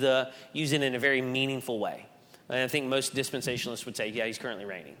and use it in a very meaningful way. And I think most dispensationalists would say, yeah, he's currently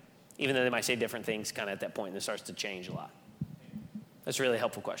reigning, even though they might say different things kind of at that point, and it starts to change a lot. That's a really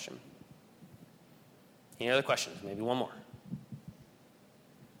helpful question. Any other questions? Maybe one more.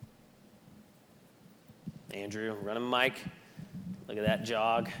 Andrew, run a mic. Look at that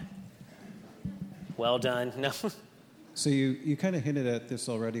jog. Well done. No. So you kind of hinted at this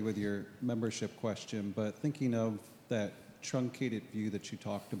already with your membership question, but thinking of that truncated view that you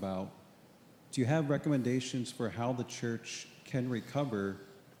talked about, do you have recommendations for how the church can recover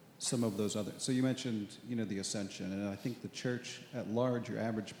some of those other? So you mentioned, the ascension, and I think the church at large, your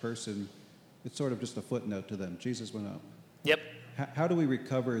average person, it's sort of just a footnote to them. Jesus went up. Yep. How do we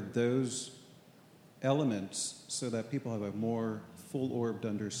recover those elements so that people have a more full-orbed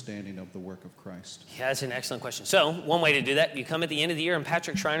understanding of the work of Christ? Yeah, that's an excellent question. So one way to do that, you come at the end of the year, and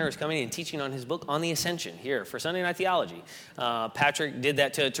Patrick Schreiner is coming and teaching on his book on the Ascension here for Sunday Night Theology. Patrick did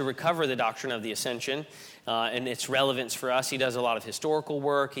that to recover the doctrine of the Ascension and its relevance for us. He does a lot of historical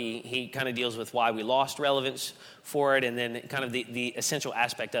work. He kind of deals with why we lost relevance for it and then kind of the essential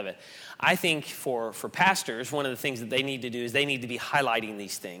aspect of it. I think for pastors, one of the things that they need to do is they need to be highlighting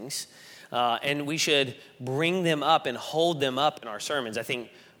these things. And we should bring them up and hold them up in our sermons. I think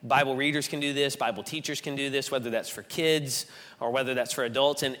Bible readers can do this, Bible teachers can do this, whether that's for kids or whether that's for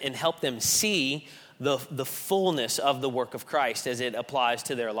adults, and help them see the fullness of the work of Christ as it applies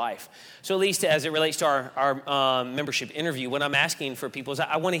to their life. So at least as it relates to our membership interview, what I'm asking for people is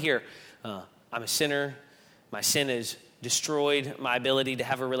I want to hear, I'm a sinner, my sin has destroyed my ability to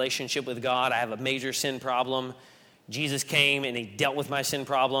have a relationship with God, I have a major sin problem. Jesus came and he dealt with my sin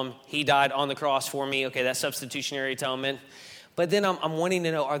problem. He died on the cross for me. Okay, that's substitutionary atonement. But then I'm wanting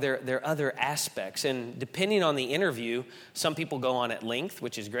to know, are there other aspects? And depending on the interview, some people go on at length,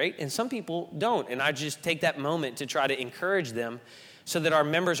 which is great, and some people don't. And I just take that moment to try to encourage them so that our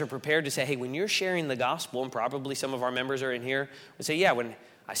members are prepared to say, hey, when you're sharing the gospel, and probably some of our members are in here, would say, yeah, when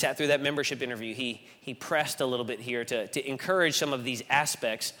I sat through that membership interview, he pressed a little bit here to encourage some of these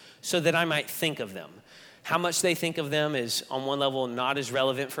aspects so that I might think of them. How much they think of them is, on one level, not as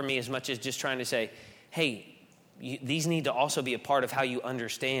relevant for me as much as just trying to say, hey, these need to also be a part of how you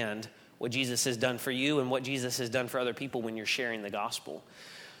understand what Jesus has done for you and what Jesus has done for other people when you're sharing the gospel.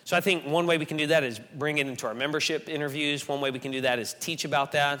 So I think one way we can do that is bring it into our membership interviews. One way we can do that is teach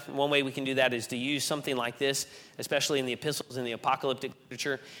about that. One way we can do that is to use something like this, especially in the epistles and the apocalyptic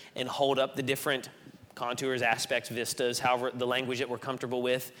literature, and hold up the different contours, aspects, vistas, however the language that we're comfortable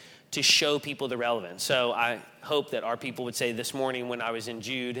with, to show people the relevance. So I hope that our people would say this morning when I was in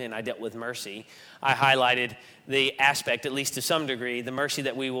Jude and I dealt with mercy, I highlighted the aspect, at least to some degree, the mercy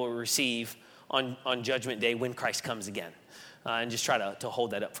that we will receive on Judgment Day when Christ comes again. And just try to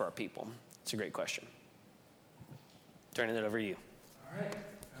hold that up for our people. It's a great question. Turning it over to you. All right.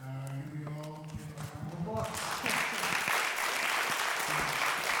 We all give a round of applause.